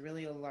 2018 was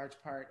really a large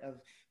part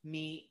of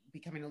me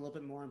becoming a little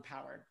bit more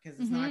empowered because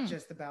it's not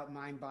just about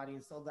mind, body,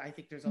 and soul. I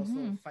think there's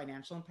also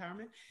financial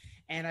empowerment.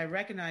 And I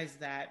recognized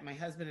that my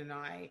husband and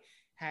I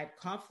had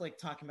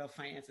conflict talking about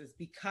finances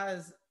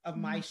because of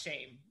my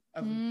shame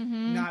of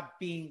not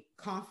being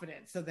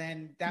confident. So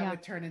then that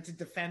would turn into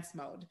defense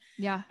mode.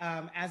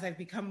 As I've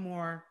become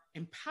more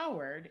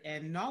empowered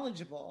and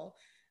knowledgeable,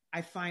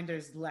 I find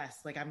there's less,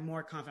 I'm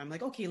more confident. I'm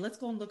like, okay, let's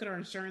go and look at our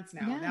insurance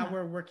now. Now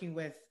we're working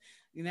with,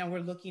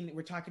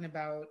 we're talking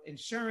about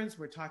insurance.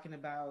 We're talking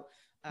about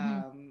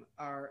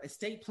our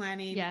estate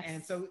planning.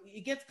 And so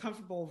it gets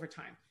comfortable over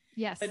time.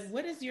 But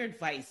what is your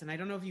advice? And I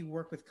don't know if you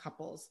work with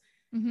couples.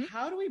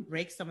 How do we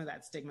break some of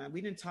that stigma?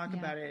 We didn't talk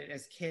about it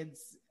as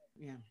kids.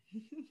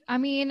 I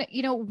mean,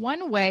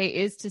 one way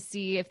is to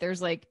see if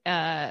there's a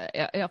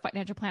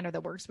financial planner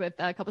that works with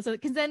couples,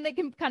 because then they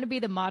can kind of be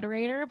the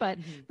moderator. But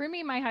for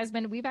me and my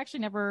husband, we've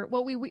actually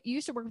we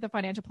used to work with a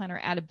financial planner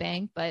at a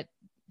bank, but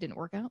didn't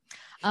work out.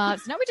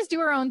 So now we just do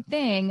our own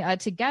thing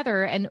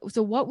together. And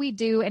so what we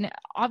do, and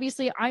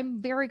obviously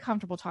I'm very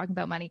comfortable talking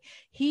about money.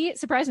 He,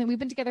 surprisingly, we've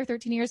been together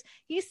 13 years.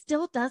 He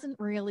still doesn't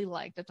really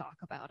like to talk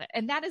about it.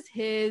 And that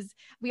is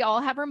we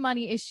all have our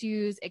money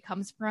issues. It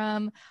comes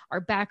from our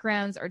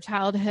backgrounds, our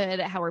childhood,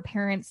 how our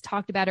parents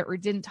talked about it or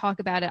didn't talk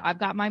about it. I've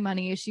got my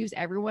money issues.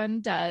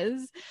 Everyone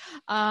does.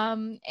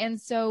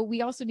 And so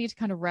we also need to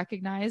kind of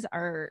recognize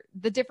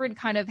the different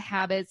kind of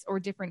habits or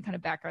different kind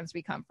of backgrounds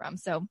we come from.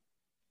 So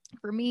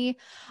for me,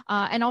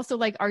 and also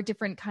our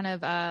different kind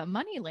of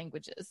money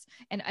languages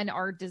and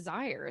our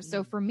desires.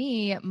 So for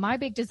me, my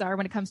big desire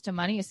when it comes to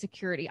money is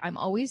security. I'm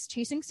always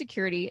chasing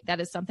security. That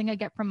is something I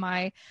get from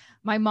my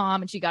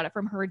mom, and she got it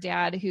from her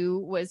dad, who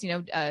was,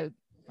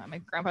 my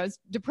grandpa's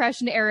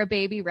Depression era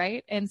baby,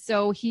 right? And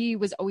so he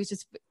was always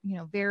just,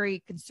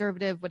 very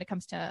conservative when it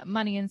comes to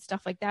money and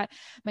stuff like that.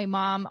 My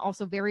mom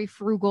also very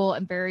frugal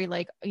and very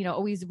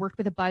always worked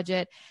with a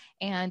budget.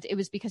 And it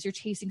was because you're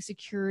chasing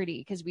security,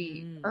 because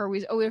we are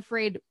always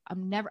afraid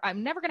I'm never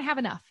going to have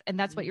enough. And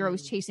that's what you're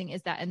always chasing,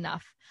 is that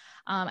enough.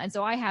 And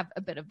so I have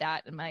a bit of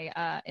that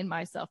in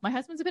myself. My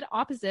husband's a bit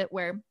opposite,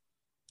 where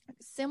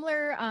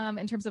similar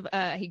in terms of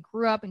he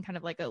grew up in kind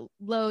of like a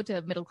low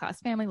to middle class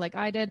family like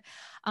I did.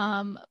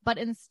 But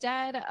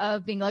instead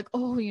of being like,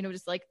 oh,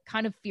 just like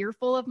kind of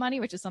fearful of money,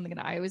 which is something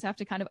that I always have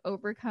to kind of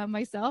overcome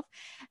myself,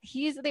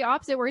 he's the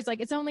opposite, where he's like,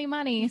 it's only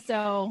money,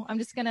 so I'm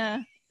just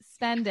gonna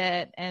spend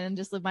it and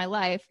just live my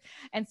life.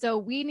 And so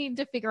we need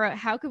to figure out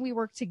how can we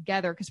work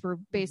together, because we're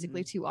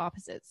basically two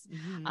opposites.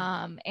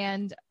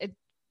 And it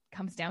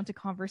comes down to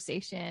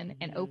conversation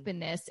and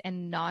openness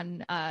and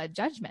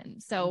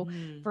non-judgment. So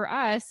for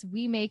us,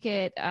 we make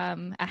it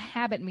a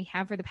habit, and we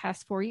have for the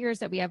past 4 years,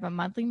 that we have a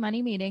monthly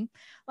money meeting,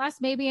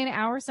 lasts maybe an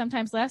hour,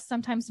 sometimes less,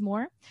 sometimes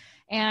more.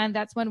 And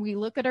that's when we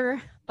look at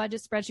our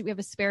budget spreadsheet. We have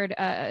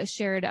a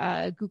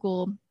shared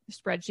Google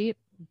spreadsheet.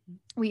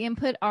 We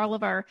input all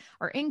of our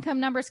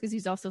income numbers, because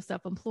he's also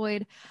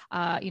self-employed,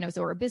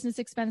 so our business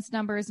expense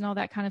numbers and all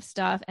that kind of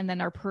stuff. And then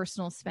our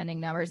personal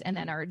spending numbers, and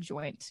then our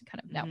joint kind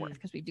of net worth,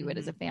 because we do it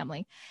as a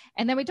family.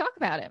 And then we talk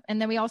about it.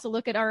 And then we also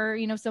look at our,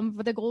 some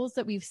of the goals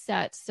that we've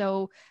set.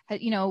 So,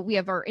 we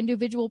have our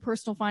individual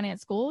personal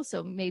finance goals.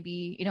 So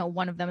maybe,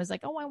 one of them is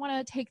like, oh, I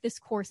want to take this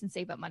course and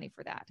save up money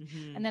for that.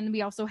 And then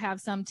we also have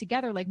some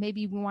together, like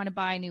maybe we want to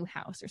buy a new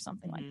house or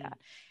something like that.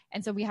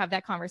 And so we have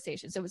that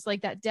conversation. So it's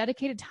like that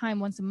dedicated time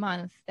once a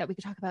month that we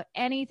could talk about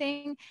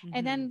anything.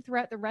 And then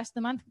throughout the rest of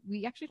the month,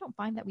 we actually don't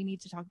find that we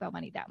need to talk about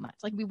money that much.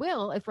 Like we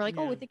will, if we're like,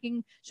 oh, we're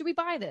thinking, should we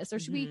buy this, or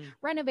should we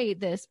renovate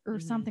this, or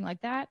something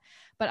like that?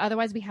 But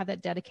otherwise we have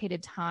that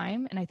dedicated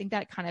time. And I think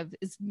that kind of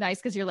is nice,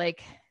 because you're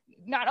like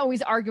not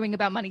always arguing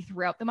about money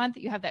throughout the month.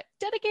 You have that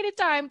dedicated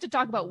time to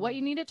talk about what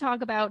you need to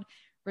talk about,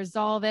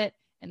 resolve it,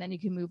 and then you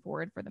can move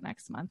forward for the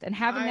next month. And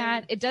having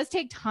that, it does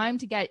take time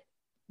to get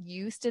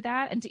used to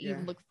that and to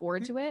even look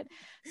forward to it.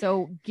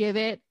 So give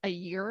it a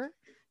year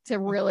to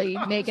really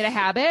make it a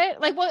habit.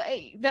 Like, well,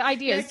 the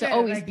idea is to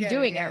always be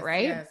doing it,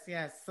 right?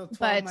 Yes. So 12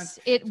 but months,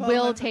 it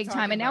will take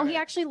time. And now he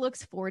actually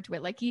looks forward to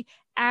it. Like he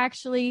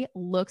actually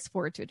looks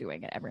forward to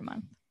doing it every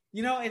month.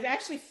 It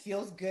actually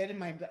feels good in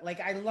my, like,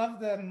 I love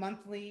the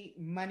monthly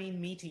money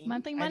meeting.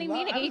 You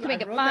can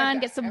make it fun,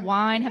 get some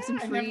wine, have some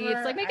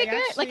treats, like make it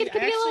good. Like it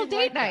could be a little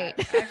date night.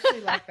 I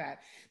actually like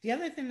that. The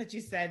other thing that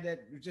you said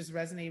that just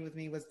resonated with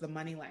me was the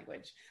money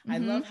language. I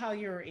love how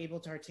you're able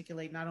to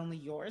articulate not only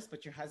yours,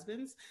 but your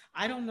husband's.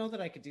 I don't know that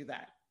I could do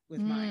that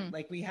with mine.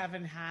 Like we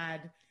haven't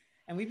had,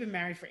 and we've been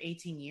married for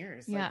 18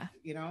 years. Yeah.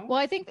 Like, Well,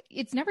 I think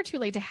it's never too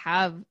late to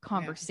have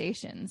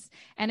conversations.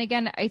 And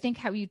again, I think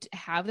how you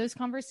have those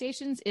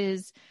conversations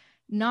is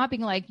not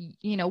being like,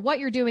 what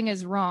you're doing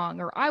is wrong,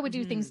 or I would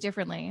do things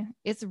differently.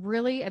 It's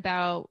really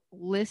about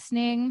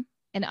listening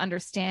and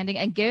understanding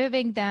and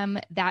giving them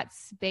that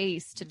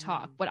space to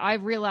talk. What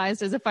I've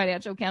realized as a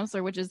financial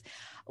counselor, which is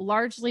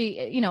largely,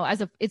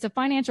 it's a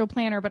financial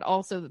planner, but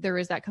also there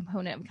is that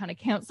component of kind of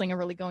counseling and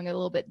really going a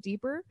little bit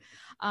deeper,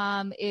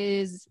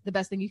 is the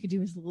best thing you can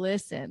do is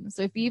listen.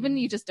 So if even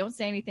you just don't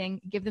say anything,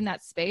 give them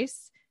that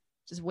space,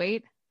 just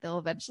wait. They'll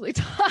eventually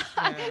talk.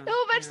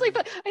 They'll eventually,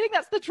 but I think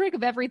that's the trick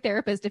of every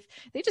therapist. If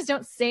they just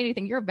don't say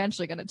anything, you're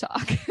eventually going to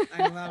talk.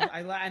 I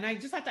love, and I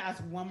just have to ask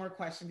one more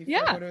question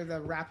before I go to the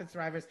rapid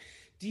thrivers.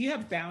 Do you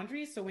have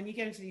boundaries? So when you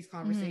get into these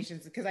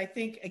conversations, because I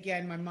think,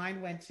 again, my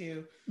mind went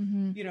to,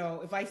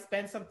 if I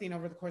spend something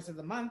over the course of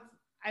the month,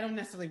 I don't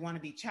necessarily want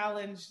to be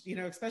challenged,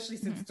 especially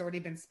since it's already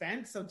been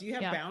spent. So do you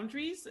have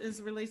boundaries as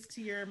it relates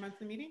to your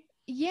monthly meeting?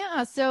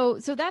 Yeah. So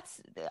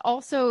that's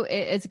also,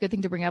 it's a good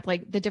thing to bring up,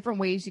 like the different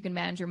ways you can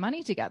manage your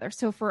money together.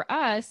 So for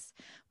us,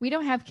 we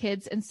don't have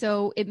kids. And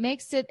so it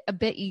makes it a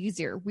bit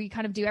easier. We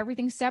kind of do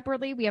everything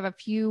separately. We have a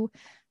few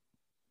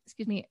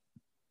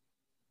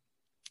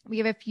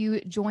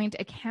joint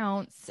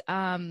accounts,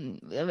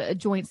 a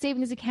joint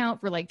savings account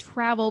for like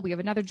travel. We have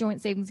another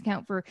joint savings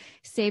account for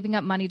saving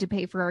up money to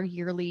pay for our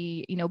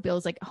yearly,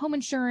 bills like home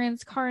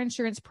insurance, car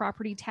insurance,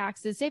 property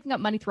taxes, saving up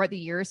money throughout the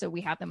year. So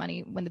we have the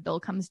money when the bill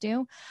comes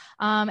due.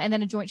 And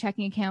then a joint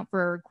checking account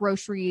for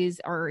groceries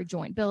or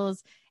joint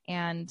bills.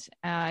 And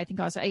I think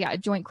also, a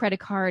joint credit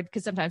card,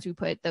 because sometimes we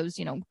put those,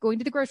 going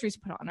to the groceries,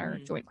 put on our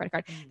joint credit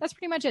card. That's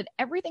pretty much it.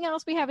 Everything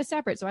else we have is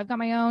separate. So I've got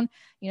my own,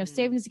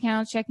 savings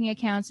accounts, checking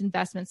accounts,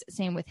 investments,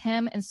 same with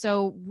him. And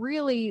so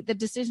really the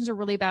decisions are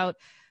really about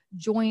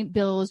joint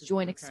bills,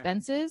 joint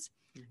expenses.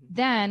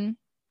 Then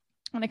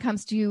when it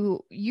comes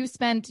to you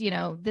spent,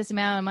 this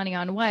amount of money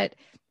on what,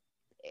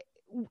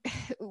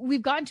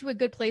 we've gotten to a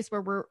good place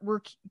where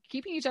we're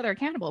keeping each other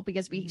accountable,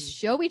 because we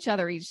show each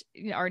other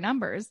our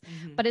numbers,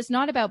 but it's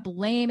not about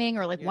blaming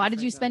or like, why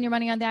did you spend your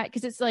money on that?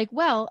 Because it's like,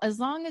 well, as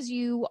long as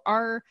you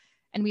are,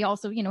 and we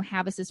also,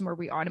 have a system where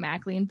we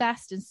automatically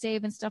invest and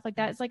save and stuff like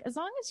that. It's like, as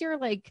long as you're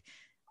like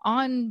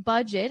on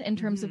budget in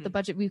terms of the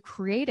budget we've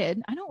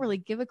created, I don't really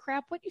give a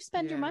crap what you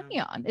spend your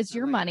money on. It's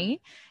your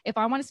money. If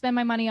I want to spend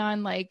my money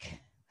on like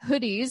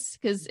hoodies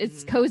because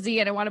it's cozy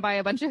and I want to buy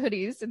a bunch of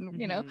hoodies, and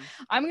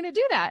I'm going to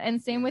do that.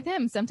 And same with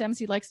him. Sometimes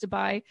he likes to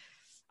buy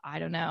I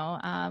don't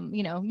know,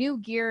 new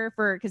gear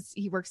cause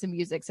he works in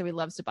music. So he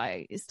loves to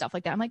buy stuff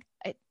like that. I'm like,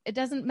 it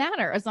doesn't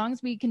matter. As long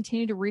as we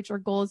continue to reach our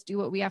goals, do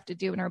what we have to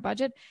do in our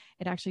budget,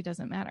 it actually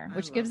doesn't matter,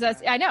 which gives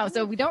us, I know.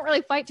 So we don't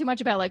really fight too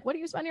much about like, what do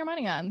you spend your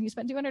money on? You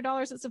spent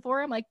 $200 at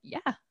Sephora. I'm like, yeah,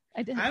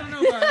 I did. I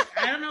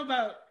don't know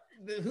about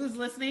who's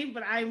listening,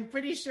 but I'm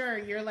pretty sure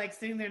you're like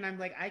sitting there and I'm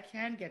like, I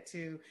can get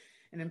to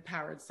an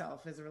empowered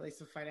self as it relates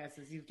to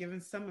finances. You've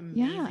given some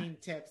amazing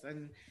tips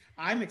and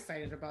I'm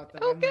excited about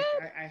them. Okay.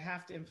 Like, I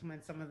have to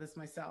implement some of this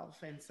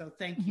myself. And so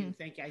thank you.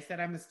 Thank you. I said,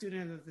 I'm a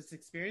student of this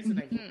experience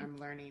and I'm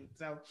learning.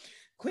 So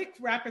quick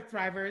rapid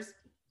thrivers.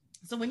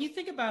 So when you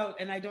think about,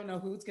 and I don't know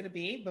who it's going to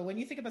be, but when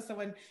you think about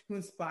someone who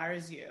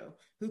inspires you,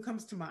 who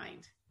comes to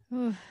mind?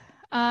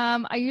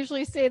 I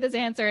usually say this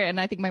answer and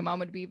I think my mom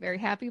would be very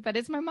happy, but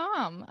it's my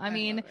mom. I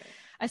mean,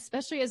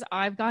 especially as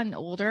I've gotten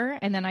older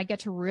and then I get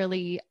to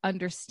really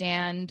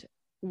understand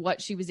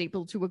what she was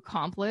able to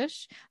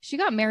accomplish. She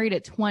got married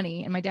at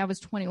 20 and my dad was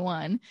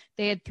 21.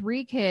 They had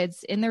 3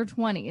 kids in their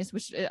 20s,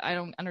 which I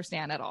don't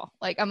understand at all.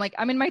 Like,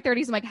 I'm in my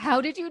 30s. I'm like, how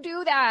did you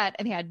do that?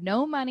 And they had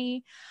no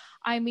money.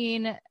 I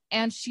mean,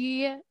 and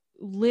she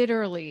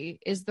literally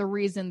is the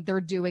reason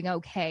they're doing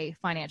okay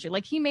financially.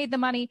 Like he made the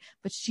money,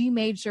 but she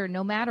made sure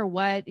no matter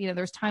what,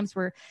 there's times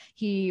where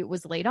he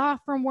was laid off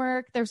from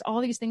work. There's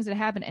all these things that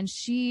happened. And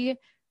she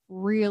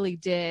really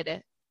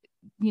did,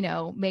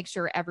 make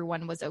sure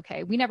everyone was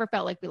okay. We never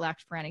felt like we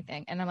lacked for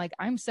anything. And I'm like,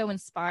 I'm so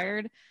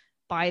inspired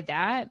by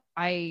that.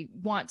 I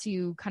want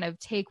to kind of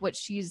take what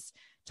she's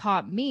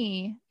taught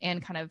me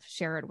and kind of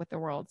share it with the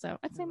world. So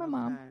I'd say my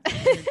mom.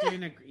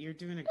 You're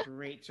doing a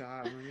great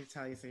job. Let me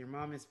tell you. So your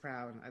mom is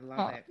proud. I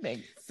love it.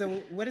 Thanks.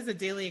 So what is a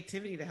daily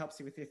activity that helps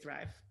you with your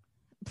thrive?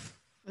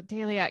 A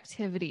daily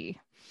activity.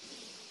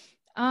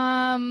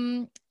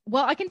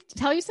 Well, I can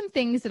tell you some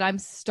things that I'm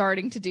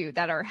starting to do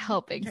that are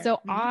helping. Okay. So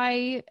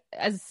I,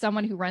 as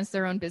someone who runs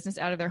their own business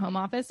out of their home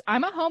office,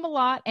 I'm at home a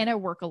lot and I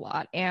work a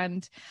lot.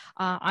 And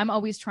I'm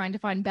always trying to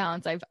find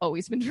balance. I've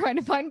always been trying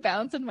to find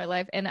balance in my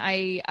life. And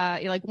I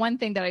like one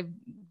thing that I've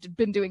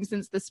been doing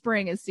since the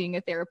spring is seeing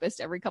a therapist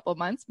every couple of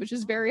months, which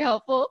is very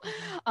helpful.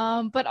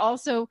 But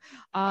also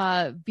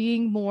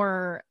being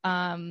more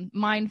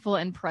mindful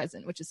and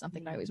present, which is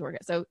something I always work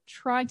at. So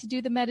trying to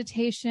do the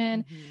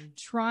meditation,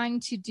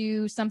 trying to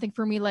do something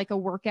for me like a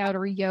workout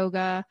or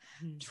yoga,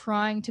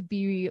 trying to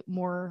be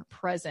more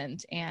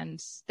present.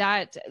 And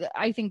that,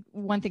 I think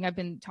one thing I've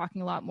been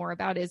talking a lot more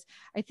about is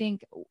I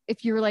think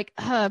if you're like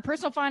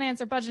personal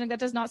finance or budgeting, that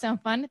does not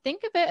sound fun.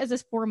 Think of it as a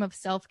form of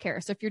self-care.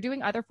 So if you're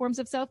doing other forms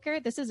of self-care,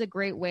 this is a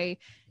great way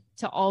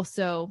to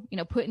also,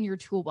 put in your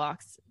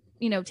toolbox,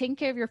 taking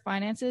care of your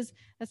finances.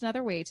 That's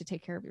another way to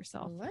take care of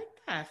yourself. I like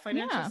that.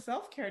 Financial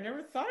self-care. I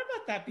never thought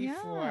about that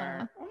before.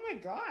 Yeah. Oh my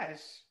gosh.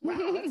 Wow.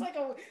 It's like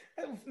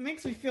it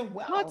makes me feel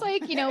well. Well, it's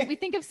like, we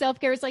think of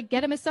self-care as like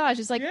get a massage.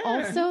 It's like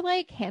also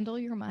like handle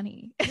your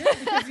money.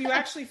 Because you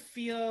actually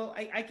feel,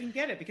 I can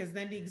get it because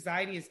then the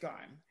anxiety is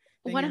gone.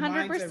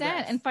 100%.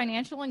 And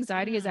financial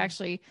anxiety is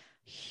actually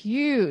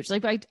huge.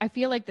 Like I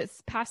feel like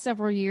this past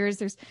several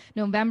years,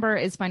 November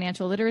is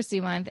financial literacy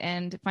month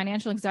and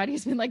financial anxiety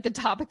has been like the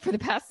topic for the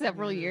past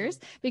several years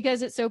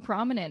because it's so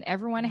prominent.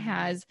 Everyone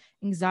has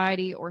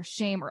anxiety or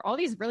shame or all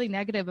these really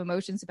negative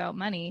emotions about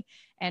money.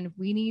 And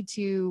we need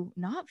to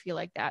not feel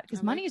like that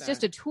because money is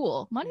just a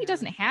tool. Money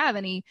doesn't have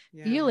any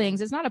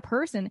feelings. It's not a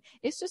person.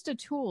 It's just a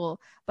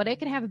tool, but it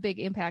can have a big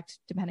impact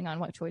depending on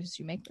what choices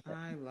you make with it.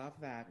 I love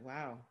that.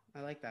 Wow. I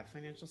like that.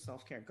 Financial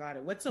self-care. Got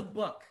it. What's a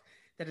book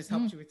that has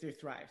helped you with your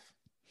thrive?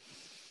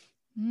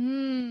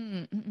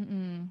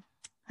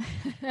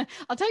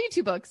 I'll tell you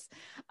 2 books.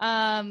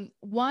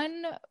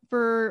 One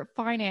for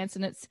finance,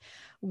 and it's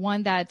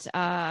one that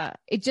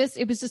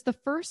it was just the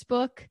first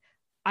book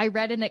I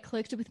read and it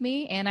clicked with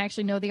me. And I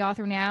actually know the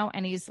author now,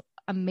 and he's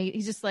amazing.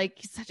 He's just like,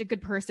 he's such a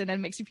good person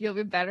and makes you feel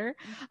even better.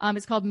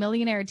 It's called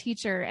Millionaire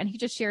Teacher. And he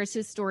just shares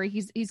his story.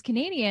 He's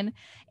Canadian.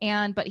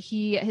 But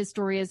his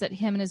story is that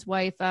him and his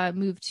wife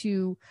moved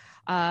to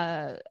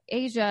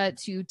Asia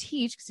to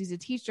teach because he's a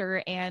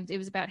teacher. And it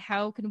was about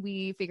how can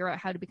we figure out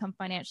how to become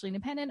financially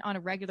independent on a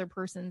regular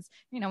person's,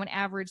 an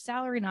average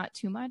salary, not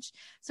too much.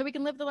 So we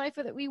can live the life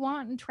that we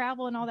want and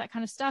travel and all that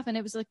kind of stuff. And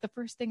it was like the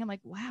first thing I'm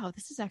like, wow,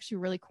 this is actually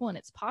really cool. And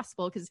it's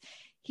possible because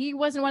he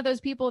wasn't one of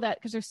those people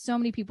because there's so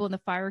many people in the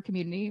FIRE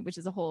community, which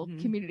is a whole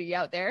community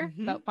out there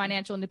about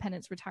financial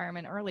independence,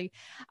 retirement early,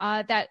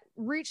 that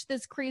reached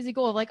this crazy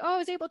goal of like, I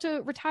was able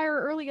to retire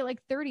early at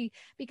like 30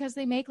 because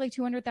they make like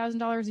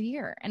 $200,000 a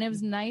year. And it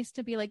was nice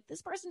to be like,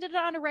 this person did it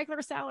on a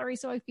regular salary.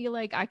 So I feel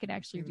like I can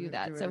actually do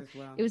that. So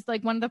it was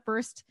like one of the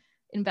first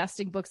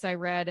investing books I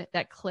read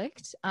that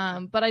clicked.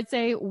 But I'd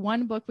say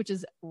one book, which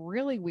is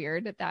really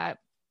weird that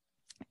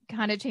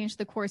kind of changed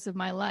the course of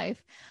my life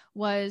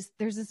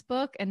there's this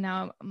book and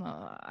now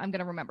I'm going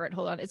to remember it.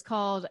 Hold on. It's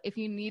called If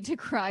You Need to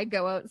Cry,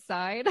 Go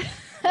Outside.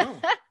 Oh,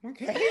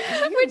 okay.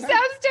 Which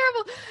sounds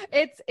terrible.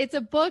 It's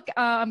a book.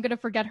 I'm going to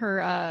forget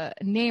her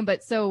name,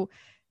 but so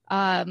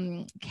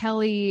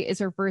Kelly is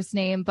her first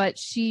name, but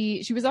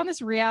she was on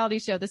this reality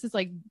show. This is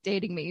like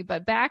dating me,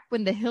 but back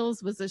when The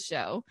Hills was a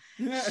show,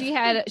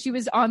 she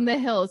was on The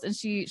Hills, and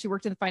she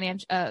worked in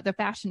the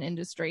fashion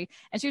industry,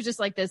 and she was just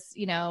like this,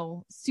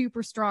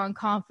 super strong,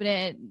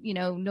 confident,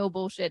 no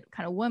bullshit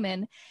kind of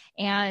woman.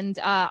 And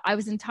I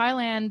was in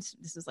Thailand.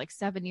 This was like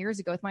 7 years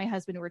ago with my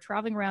husband. We were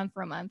traveling around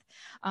for a month.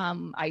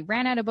 I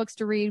ran out of books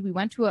to read. We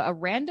went to a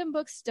random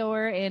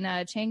bookstore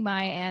in Chiang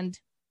Mai, and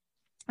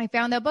I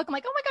found that book. I'm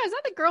like, oh my God, is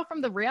that the girl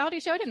from the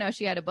reality show? I didn't know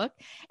she had a book.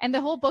 And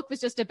the whole book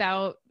was just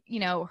about,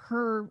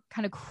 her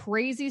kind of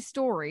crazy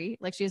story.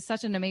 Like, she has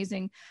such an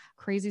amazing,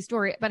 crazy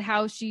story, but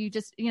how she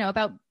just,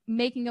 about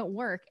making it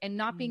work and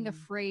not being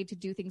afraid to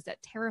do things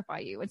that terrify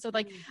you. And so,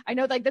 like, I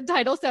know, like, the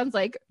title sounds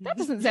like, that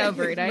doesn't sound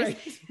very nice.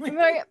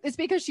 Right. It's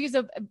because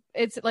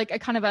it's like a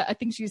kind of I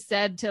think she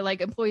said to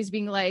like employees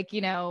being like,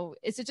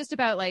 it's just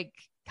about like,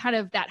 kind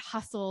of that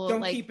hustle.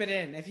 Don't like, keep it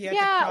in. If you have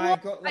to cry,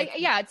 go, like,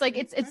 it's like,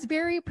 it's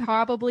very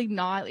probably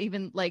not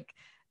even like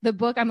the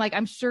book. I'm like,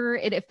 I'm sure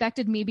it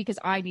affected me because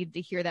I needed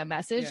to hear that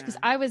message, because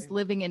I was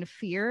living in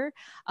fear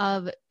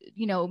of,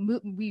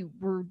 we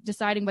were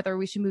deciding whether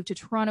we should move to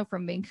Toronto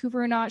from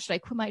Vancouver or not. Should I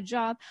quit my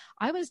job?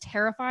 I was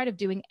terrified of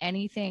doing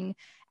anything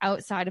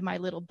outside of my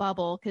little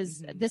bubble,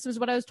 because this was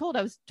what I was told.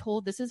 I was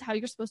told this is how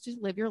you're supposed to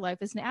live your life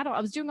as an adult.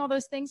 I was doing all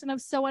those things and I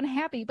was so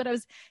unhappy, but I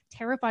was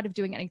terrified of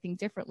doing anything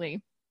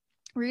differently.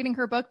 Reading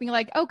her book, being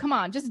like, oh, come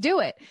on, just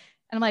do it.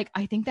 And I'm like,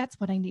 I think that's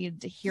what I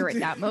needed to hear at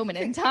that moment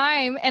in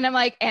time. And I'm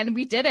like, and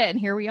we did it. And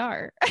here we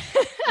are.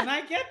 And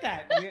I get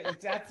that.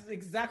 That's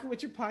exactly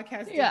what your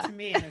podcast did to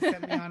me. And it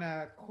set me on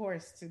a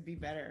course to be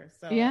better.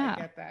 So I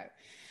get that.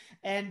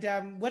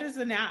 And what is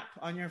an app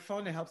on your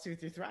phone that helps you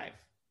with your Thrive?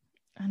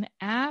 An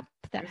app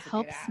that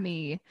helps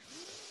me.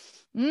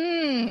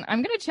 I'm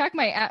going to check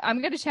my app.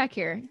 I'm going to check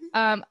here.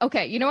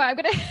 Okay. You know what? I'm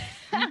going to,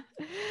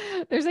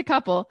 there's a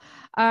couple.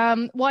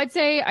 Well, I'd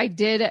say I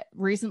did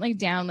recently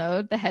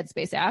download the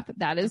Headspace app.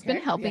 That has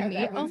been helping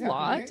me a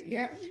lot.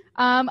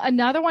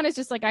 Another one is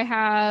just like, I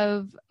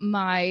have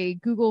my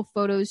Google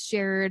Photos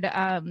shared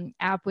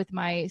app with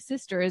my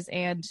sisters,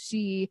 and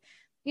she,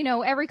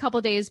 every couple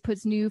of days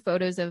puts new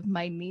photos of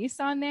my niece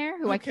on there,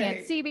 who I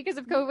can't see because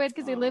of COVID,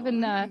 because they live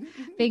in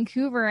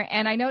Vancouver.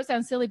 And I know it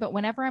sounds silly, but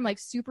whenever I'm like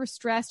super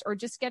stressed or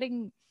just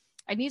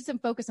I need some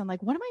focus on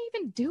like, what am I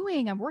even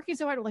doing? I'm working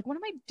so hard. Like, what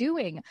am I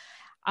doing?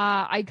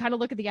 I kind of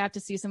look at the app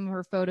to see some of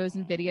her photos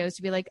and videos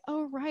to be like,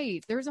 oh,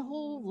 right, there's a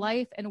whole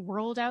life and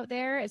world out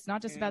there. It's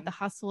not just about the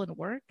hustle and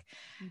work.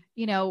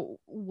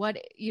 What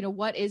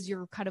is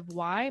your kind of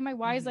why? My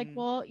why is like,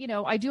 well,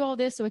 I do all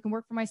this so I can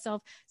work for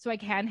myself, so I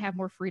can have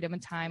more freedom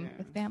and time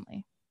with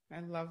family. I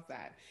love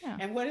that. Yeah.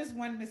 And what is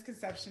one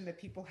misconception that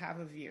people have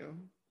of you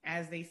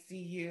as they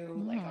see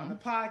you like on the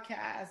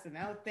podcast and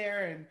out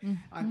there and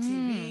on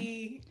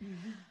TV?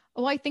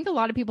 Well, I think a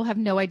lot of people have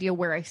no idea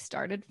where I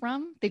started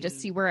from. They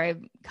just see where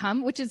I've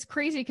come, which is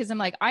crazy, because I'm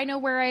like, I know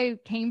where I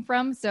came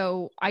from.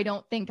 So I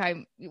don't think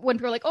when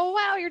people are like, oh,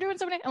 wow, you're doing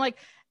something, I'm like,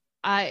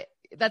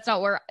 that's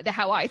not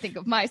how I think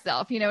of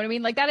myself. You know what I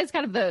mean? Like, that is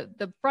kind of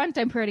the front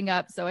I'm putting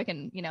up so I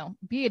can,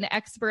 be an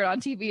expert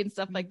on TV and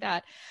stuff like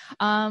that.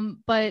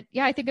 But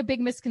yeah, I think a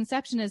big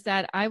misconception is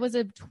that I was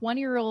a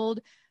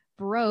 20-year-old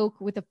broke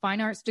with a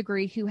fine arts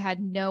degree who had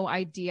no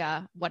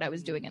idea what I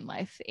was doing in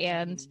life.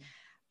 And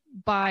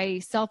by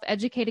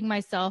self-educating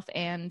myself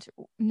and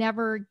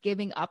never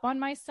giving up on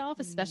myself,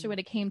 especially when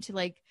it came to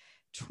like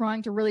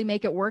trying to really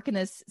make it work in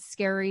this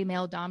scary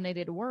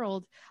male-dominated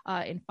world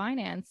in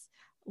finance,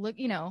 look,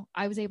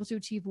 I was able to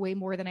achieve way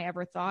more than I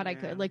ever thought I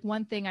could. Like,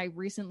 one thing I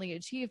recently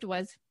achieved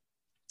was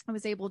I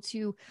was able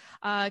to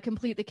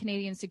complete the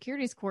Canadian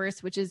Securities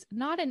course, which is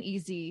not an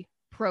easy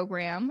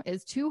program,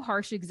 is 2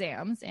 harsh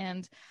exams.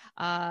 And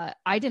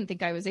I didn't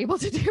think I was able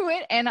to do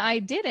it, and I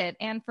did it.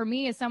 And for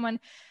me, as someone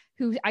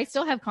who I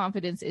still have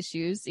confidence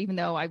issues, even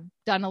though I've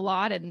done a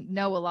lot and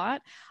know a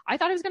lot, I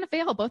thought I was going to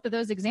fail both of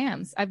those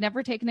exams. I've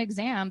never taken an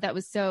exam that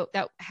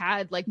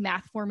had like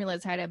math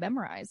formulas I had to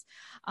memorize.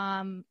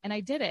 And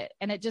I did it.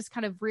 And it just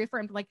kind of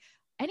reaffirmed, like,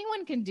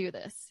 anyone can do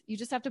this. You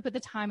just have to put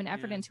the time and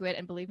effort into it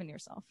and believe in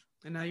yourself.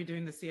 And now you're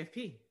doing the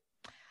CFP.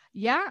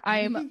 Yeah,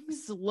 I'm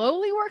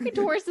slowly working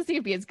towards the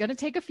CFP. It's going to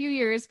take a few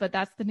years, but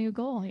that's the new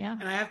goal. Yeah.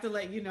 And I have to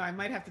let you know, I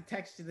might have to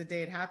text you the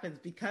day it happens,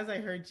 because I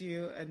heard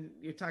you and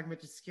you're talking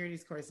about your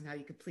securities course and how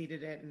you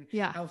completed it and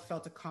how it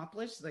felt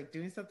accomplished, like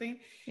doing something.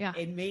 Yeah.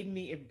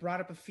 It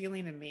brought up a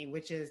feeling in me,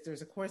 which is,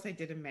 there's a course I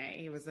did in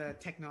May. It was a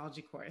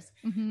technology course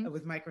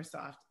with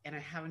Microsoft, and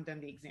I haven't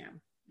done the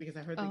exam, because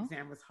I heard the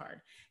exam was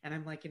hard. And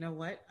I'm like, you know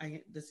what?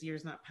 This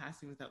year's not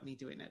passing without me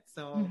doing it.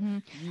 So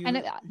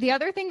and the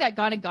other thing that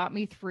kind of got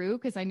me through,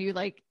 because I knew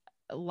like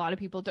a lot of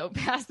people don't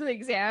pass the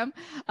exam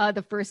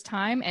the first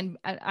time. And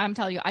I'm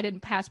telling you, I didn't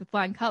pass with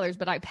flying colors,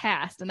 but I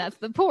passed. And that's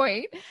the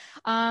point.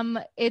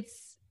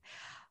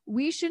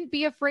 We shouldn't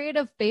be afraid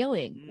of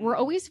failing. We're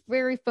always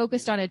very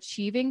focused on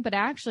achieving, but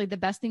actually the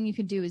best thing you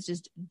can do is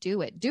just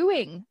do it.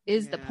 Doing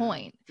is the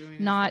point,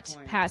 not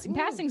passing.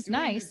 Passing's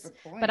nice,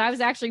 but I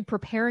was actually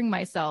preparing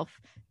myself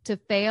to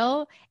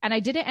fail. And I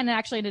did it in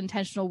actually an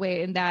intentional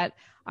way, in that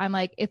I'm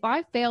like, if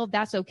I failed,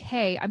 that's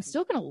okay. I'm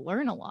still going to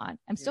learn a lot.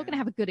 I'm still going to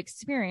have a good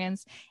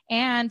experience.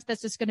 And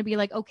that's just going to be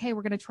like, okay,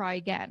 we're going to try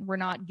again. We're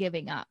not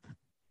giving up.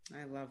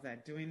 I love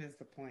that. Doing is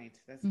the point.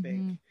 That's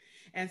big.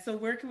 And so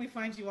where can we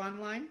find you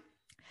online?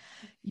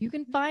 You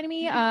can find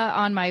me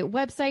on my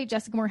website,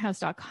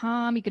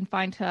 jessicamoorhouse.com. You can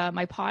find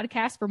my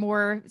podcast for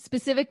more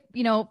specific,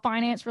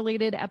 finance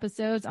related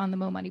episodes on the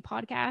Mo Money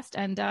podcast.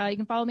 And you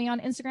can follow me on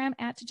Instagram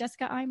at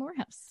Jessica I.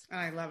 Moorhouse.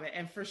 I love it.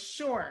 And for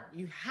sure,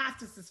 you have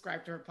to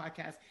subscribe to her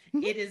podcast.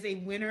 It is a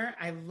winner.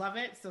 I love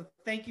it. So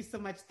thank you so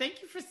much.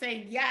 Thank you for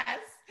saying yes.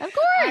 Of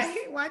course.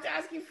 I wanted to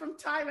ask you from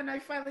time, and I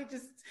finally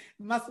just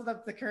muscled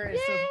up the courage.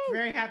 Yay. So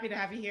very happy to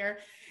have you here.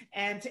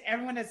 And to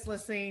everyone that's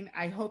listening,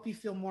 I hope you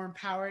feel more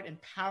empowered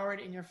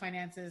in your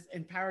finances,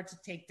 empowered to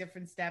take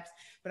different steps.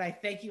 But I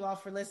thank you all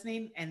for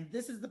listening. And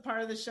this is the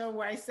part of the show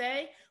where I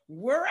say,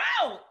 we're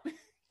out.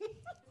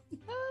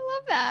 I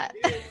love that.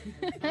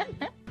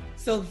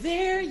 So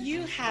there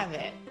you have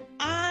it.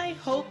 I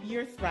hope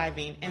you're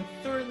thriving and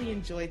thoroughly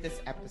enjoyed this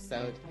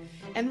episode.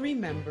 And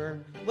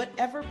remember,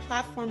 whatever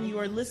platform you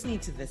are listening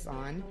to this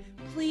on,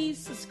 please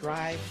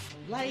subscribe,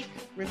 like,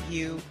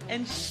 review,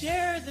 and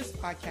share this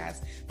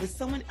podcast with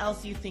someone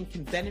else you think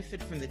can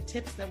benefit from the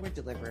tips that were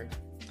delivered.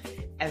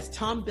 As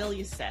Tom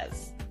Bilyeu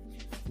says,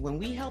 when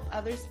we help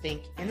others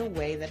think in a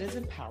way that is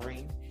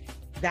empowering,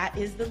 that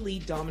is the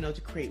lead domino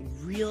to create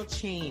real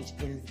change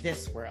in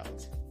this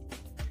world.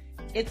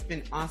 It's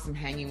been awesome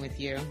hanging with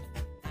you.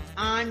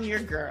 I'm your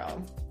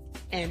girl,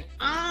 and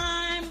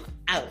I'm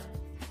out.